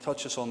 He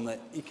touches on the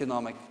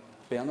economic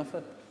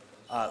benefit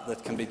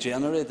that can be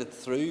generated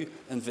through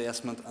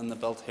investment in the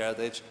built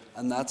heritage,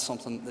 and that's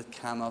something that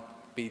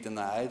cannot be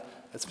denied.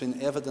 It's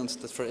been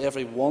evidenced that for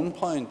every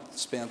 £1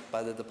 spent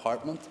by the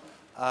department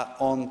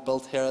on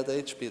built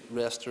heritage, be it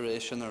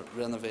restoration or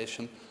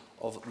renovation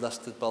of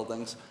listed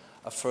buildings,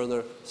 a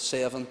further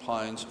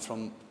 £7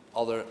 from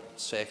other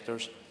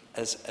sectors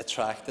is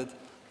attracted.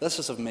 This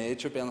is of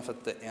major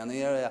benefit to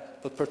any area,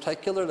 but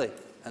particularly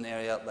an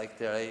area like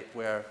Derry,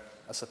 where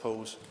I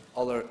suppose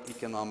other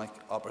economic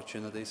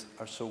opportunities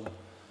are so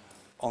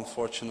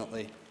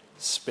unfortunately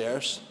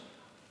sparse.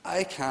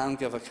 I can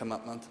give a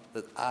commitment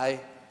that I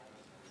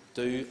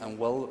do and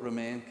will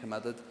remain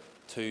committed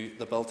to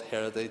the built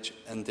heritage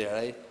in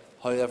Derry.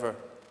 However,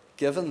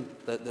 given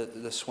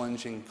the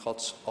swinging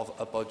cuts of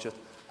a budget,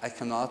 I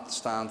cannot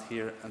stand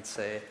here and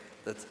say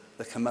that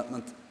the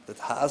commitment that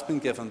has been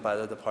given by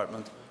the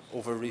department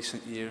over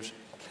recent years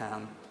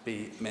can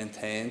be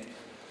maintained.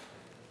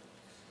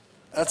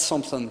 That's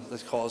something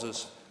that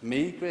causes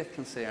me great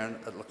concern.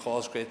 It will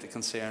cause great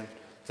concern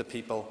to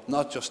people,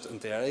 not just in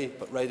Derry,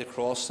 but right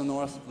across the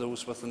north,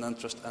 those with an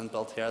interest in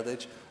built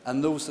heritage,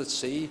 and those that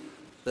see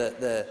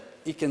the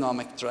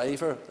economic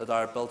driver that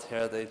our built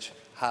heritage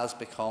has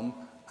become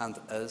and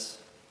is.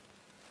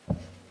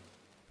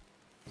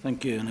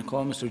 Thank you. And I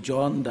call Mr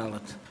John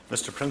Dallett.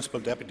 Mr Principal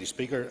Deputy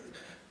Speaker,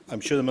 I'm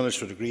sure the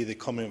Minister would agree the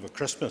coming of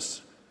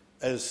Christmas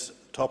is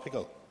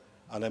topical,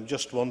 and I'm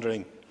just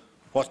wondering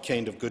what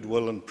kind of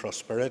goodwill and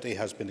prosperity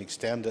has been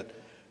extended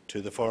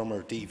to the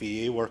former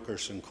DVA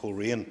workers in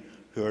Coleraine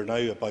who are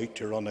now about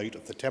to run out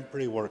of the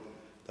temporary work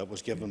that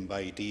was given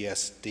by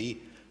DSD.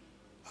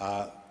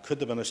 Could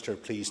the Minister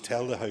please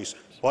tell the House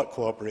what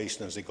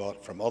cooperation has he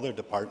got from other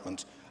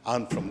departments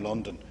and from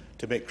London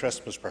to make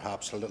Christmas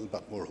perhaps a little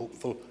bit more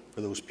hopeful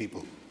for those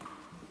people?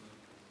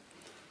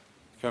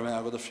 And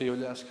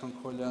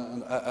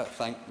I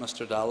thank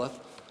Mr Dallett.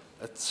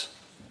 It's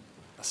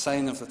a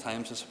sign of the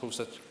times, I suppose,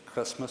 that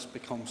Christmas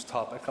becomes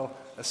topical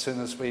as soon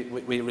as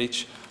we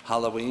reach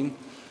Halloween.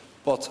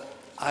 But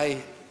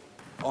I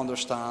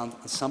understand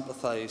and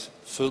sympathise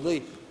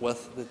fully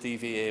with the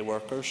DVA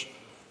workers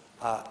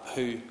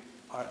who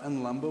are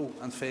in limbo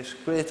and face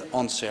great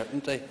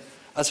uncertainty.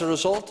 As a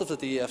result of the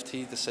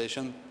DFT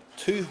decision,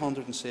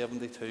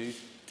 272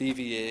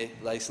 DVA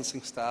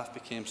licensing staff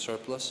became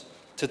surplus.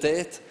 To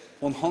date,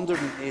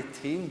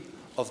 118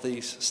 of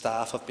these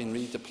staff have been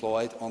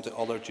redeployed onto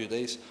other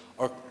duties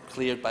or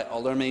cleared by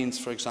other means,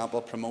 for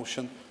example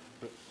promotion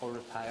or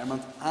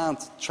retirement, and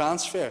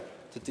transfer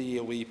to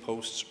DOE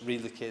posts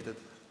relocated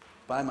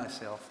by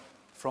myself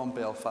from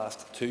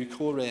Belfast to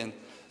Coleraine.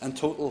 In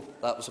total,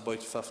 that was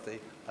about 50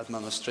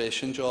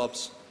 administration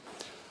jobs.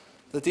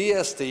 The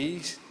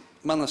DSD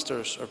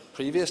Ministers, or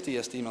previous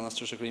DSD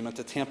Ministers' agreement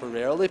to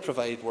temporarily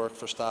provide work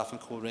for staff in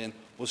Coleraine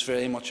was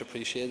very much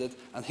appreciated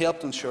and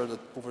helped ensure that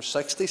over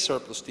 60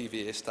 surplus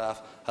DVA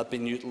staff had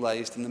been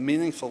utilised in the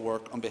meaningful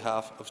work on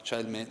behalf of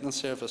Child Maintenance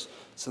Service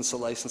since the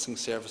licensing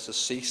services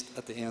ceased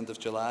at the end of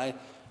July.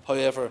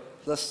 However,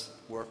 this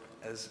work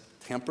is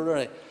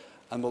temporary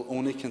and will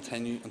only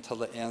continue until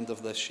the end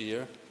of this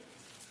year,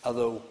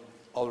 although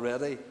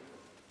already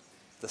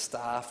the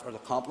staff, or the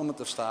complement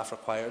of staff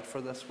required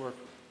for this work,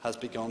 has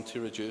begun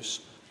to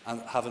reduce.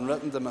 And having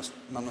written the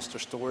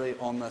Minister's story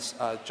on this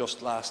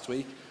just last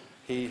week,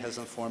 he has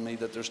informed me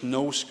that there is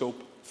no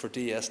scope for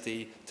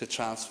DSD to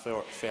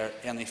transfer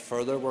any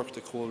further work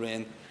to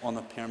Coleraine on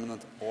a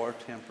permanent or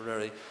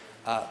temporary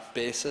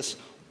basis.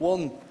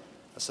 One,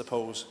 I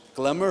suppose,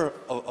 glimmer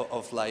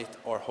of light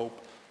or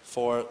hope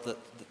for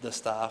the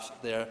staff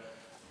there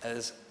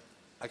is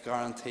a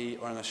guarantee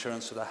or an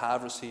assurance that I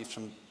have received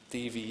from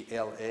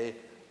DVLA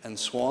in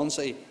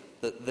Swansea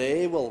that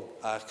they will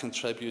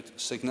contribute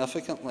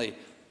significantly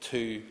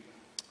to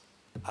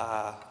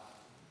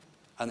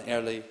an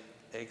early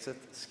exit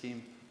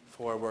scheme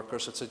for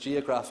workers. It's a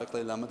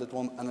geographically limited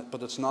one,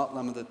 but it's not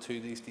limited to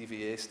these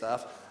DVA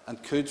staff,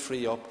 and could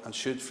free up and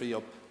should free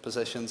up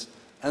positions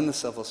in the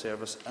civil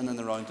service in and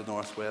around the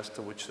North West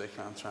to which they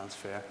can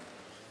transfer.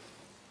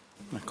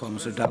 I call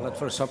Mr Dallett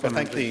for a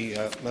supplementary.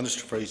 I thank the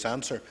Minister for his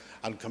answer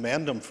and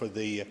commend him for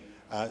the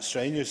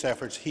strenuous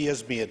efforts he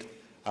has made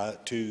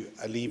to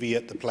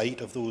alleviate the plight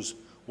of those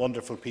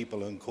wonderful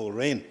people in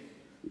Coleraine.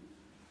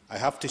 I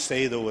have to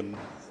say, though, in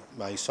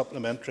my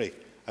supplementary,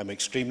 I am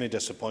extremely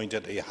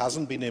disappointed he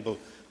hasn't been able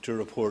to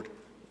report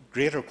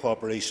greater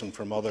cooperation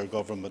from other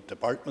government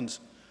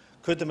departments.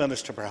 Could the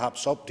Minister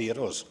perhaps update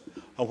us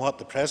on what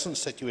the present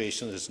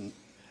situation is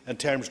in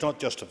terms not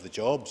just of the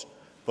jobs,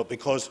 but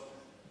because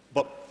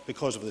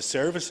of the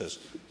services?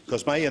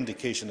 Because my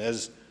indication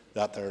is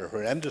that there are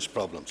horrendous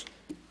problems.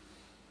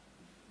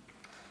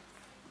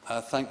 I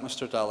thank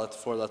Mr Dallett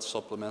for that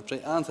supplementary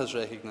and his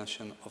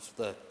recognition of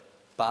the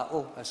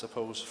battle, I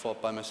suppose,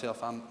 fought by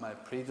myself and my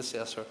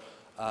predecessor,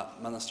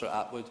 Minister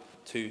Atwood,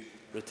 to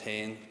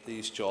retain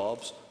these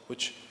jobs,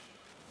 which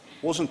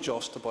wasn't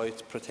just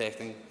about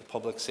protecting the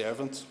public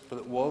servants, but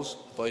it was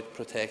about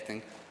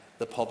protecting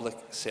the public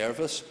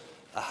service,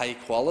 a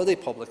high-quality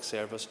public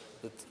service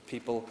that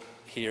people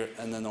here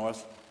in the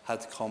North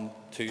had come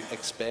to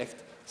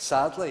expect.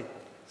 Sadly,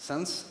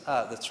 since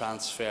the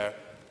transfer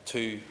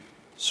to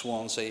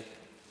Swansea,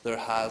 there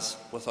has,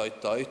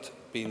 without doubt,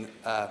 been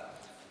a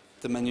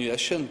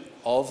diminution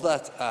of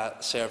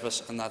that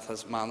service, and that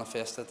has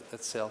manifested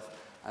itself,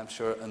 I'm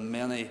sure, in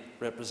many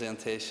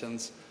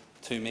representations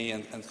to me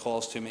and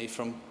calls to me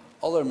from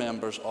other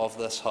members of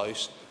this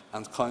House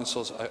and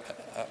councillors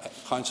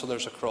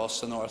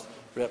across the North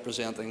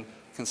representing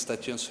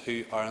constituents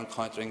who are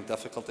encountering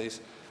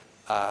difficulties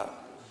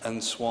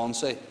in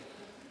Swansea.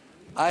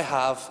 I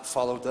have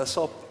followed this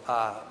up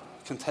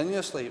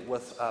continuously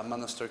with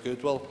Minister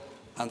Goodwill,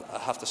 and I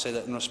have to say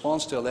that in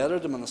response to a letter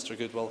to Minister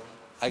Goodwill,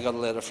 I got a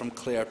letter from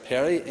Claire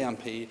Perry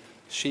MP.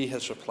 She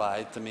has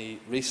replied to me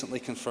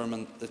recently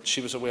confirming that she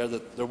was aware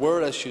that there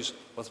were issues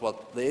with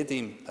what they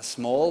deem a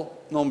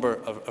small number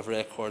of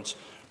records,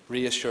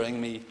 reassuring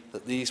me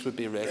that these would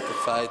be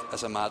rectified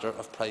as a matter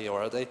of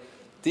priority.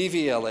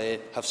 DVLA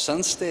have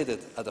since stated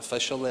at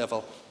official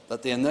level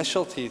that the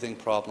initial teething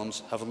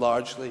problems have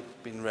largely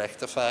been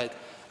rectified,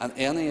 and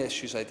any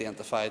issues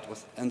identified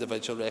with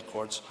individual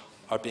records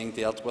are being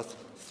dealt with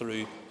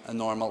through a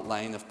normal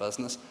line of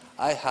business.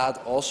 I had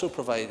also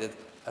provided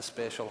a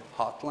special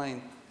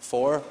hotline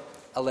for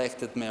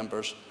elected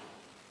members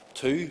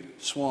to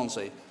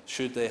Swansea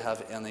should they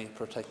have any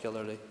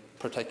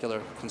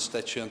particular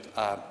constituent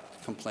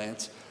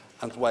complaints.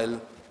 And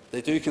while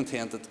they do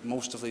contend that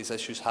most of these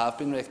issues have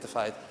been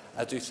rectified,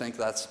 I do think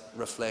that's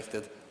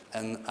reflected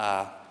in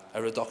a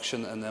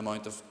reduction in the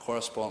amount of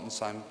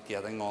correspondence I'm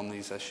getting on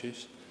these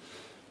issues.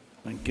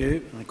 Thank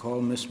you. I call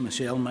Ms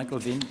Michelle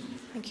McElveen.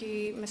 Thank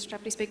you, Mr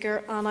Deputy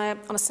Speaker. On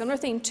a similar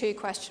theme to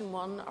question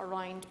 1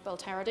 around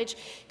built heritage,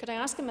 could I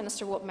ask the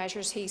Minister what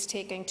measures he is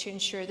taking to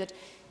ensure that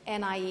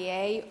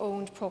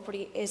NIEA-owned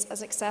property is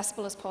as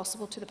accessible as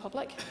possible to the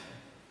public?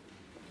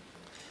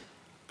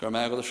 I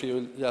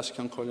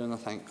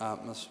thank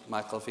Ms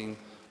McElveen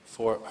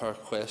for her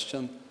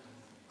question.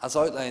 As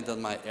outlined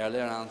in my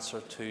earlier answer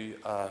to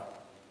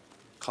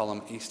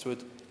Colm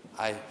Eastwood,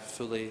 I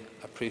fully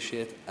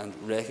appreciate and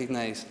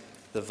recognise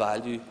the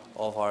value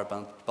of our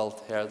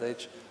built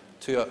heritage,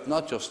 to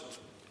not just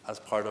as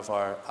part of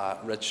our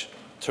rich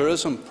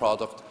tourism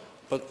product,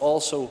 but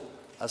also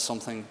as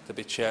something to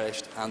be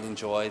cherished and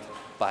enjoyed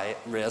by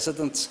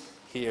residents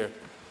here.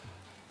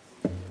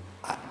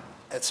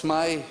 It's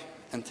my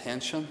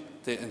intention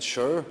to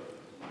ensure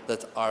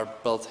that our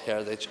built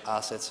heritage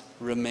assets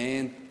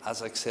remain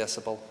as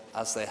accessible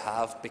as they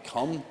have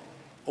become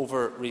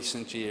over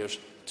recent years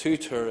to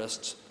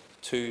tourists,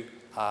 to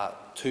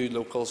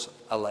locals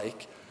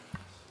alike.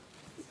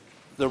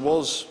 There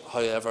was,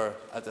 however,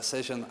 a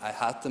decision I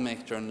had to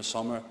make during the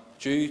summer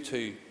due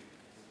to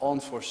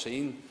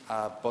unforeseen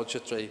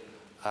budgetary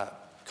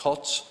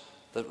cuts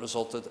that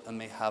resulted in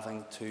me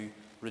having to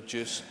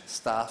reduce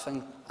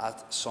staffing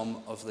at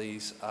some of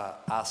these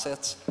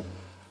assets.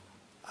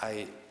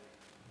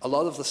 A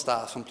lot of the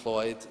staff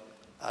employed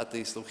at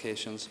these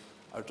locations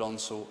are done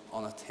so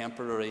on a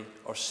temporary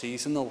or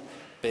seasonal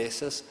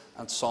basis,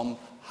 and some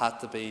had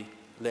to be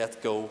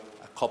let go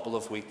a couple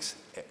of weeks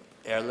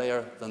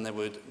earlier than they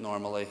would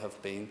normally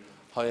have been.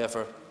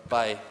 However,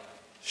 by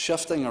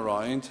shifting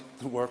around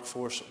the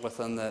workforce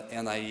within the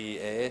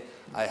NIEA,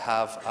 I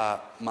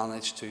have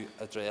managed to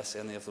address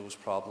any of those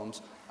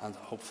problems, and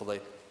hopefully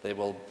they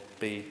will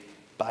be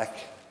back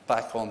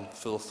on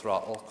full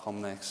throttle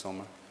come next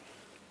summer.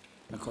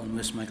 I call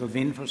Ms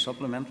McElveen for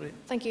supplementary.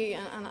 Thank you,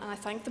 and I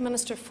thank the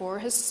Minister for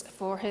his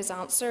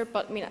answer.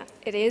 But I mean,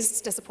 it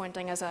is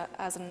disappointing as a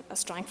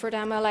Strangford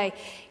MLA,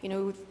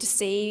 to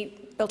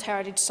see built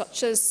heritage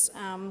such as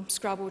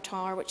Scrabo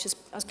Tower, which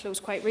has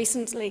closed quite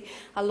recently,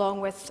 along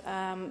with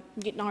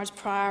Newtonards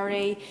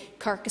Priory,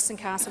 Kirkus and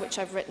Castle, which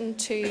I've written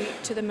to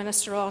the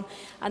Minister on,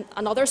 and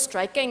other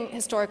striking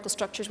historical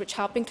structures which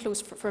have been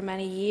closed for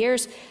many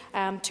years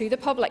to the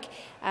public,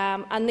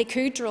 and they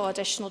could draw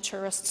additional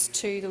tourists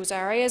to those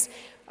areas.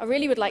 I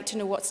really would like to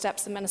know what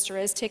steps the Minister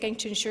is taking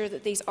to ensure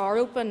that these are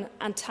open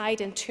and tied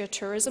into a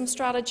tourism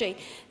strategy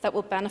that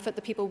will benefit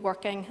the people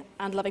working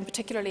and living,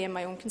 particularly in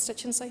my own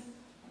constituency.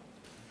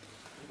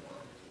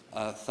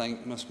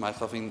 Thank Ms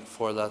McElveen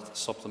for that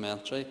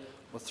supplementary.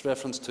 With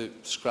reference to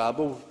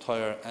Scrabo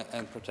Tower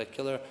in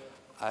particular,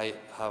 I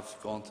have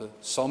gone to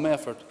some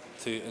effort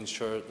to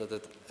ensure that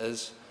it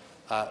is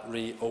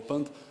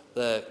reopened.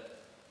 The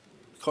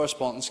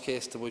correspondence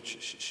case to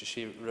which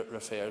she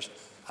refers,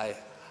 I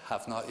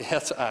have not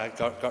yet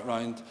got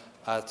round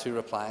to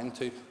replying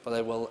to, but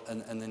I will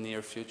in the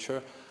near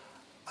future.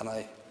 And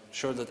I'm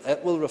sure that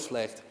it will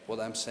reflect what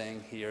I'm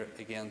saying here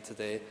again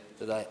today,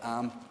 that I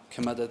am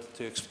committed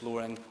to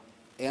exploring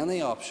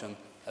any option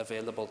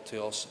available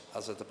to us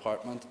as a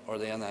department or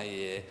the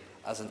NIEA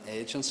as an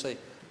agency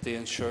to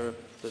ensure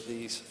that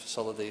these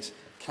facilities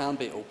can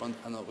be opened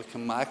and that we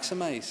can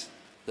maximise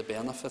the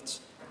benefits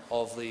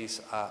of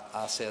these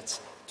assets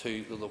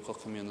to the local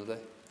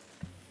community.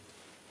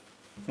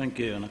 Thank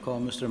you. And I call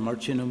Mr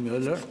Martin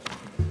O'Muller.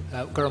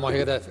 I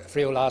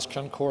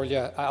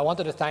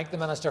wanted to thank the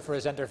Minister for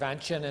his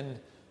intervention in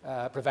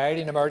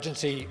providing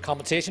emergency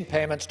compensation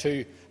payments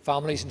to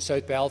families in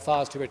South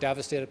Belfast who were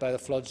devastated by the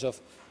floods of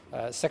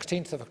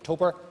 16th of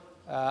October.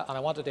 And I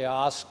wanted to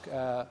ask,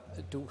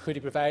 could he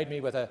provide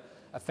me with a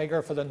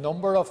figure for the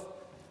number of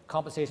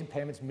compensation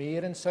payments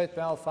made in South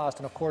Belfast,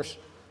 and of course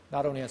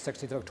not only on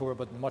 16th of October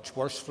but much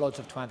worse floods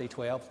of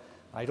 2012.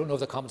 I don't know if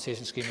the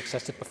compensation scheme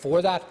existed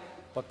before that,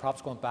 but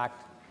perhaps going back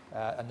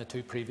in the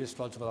two previous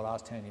floods over the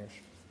last 10 years.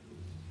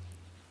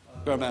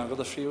 And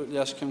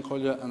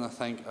I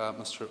thank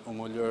Mr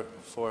O'Muller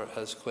for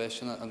his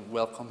question and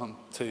welcome him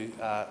to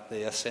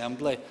the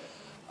Assembly.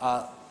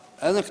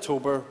 In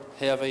October,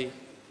 heavy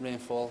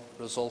rainfall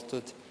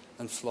resulted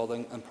in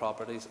flooding in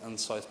properties in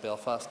South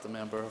Belfast. The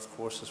member, of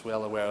course, is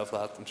well aware of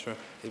that. I'm sure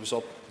he was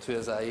up to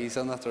his eyes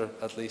in it, or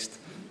at least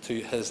to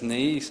his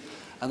knees.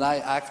 And I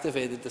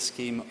activated the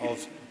scheme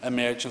of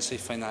emergency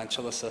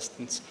financial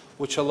assistance,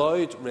 which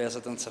allowed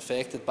residents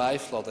affected by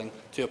flooding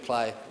to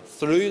apply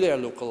through their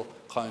local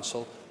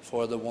council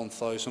for the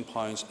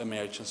 £1,000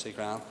 emergency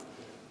grant.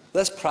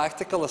 This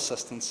practical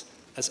assistance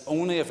is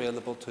only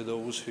available to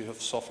those who have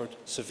suffered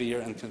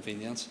severe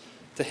inconvenience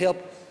to help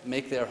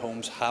make their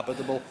homes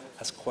habitable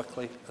as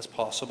quickly as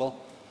possible.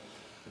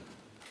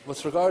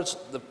 With regards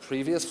to the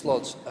previous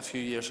floods a few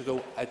years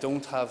ago, I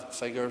don't have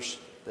figures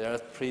there.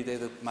 It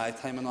predated my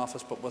time in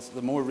office, but with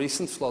the more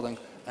recent flooding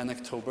in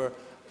October,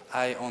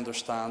 I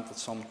understand that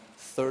some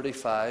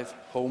 35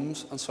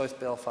 homes in South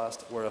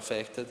Belfast were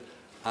affected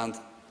and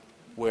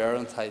were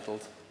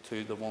entitled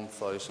to the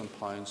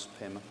 £1,000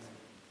 payment.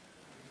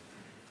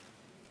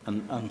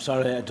 And I'm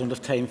sorry, I don't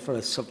have time for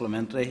a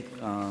supplementary.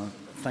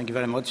 Thank you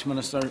very much,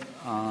 Minister.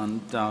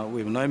 And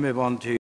we will now move on to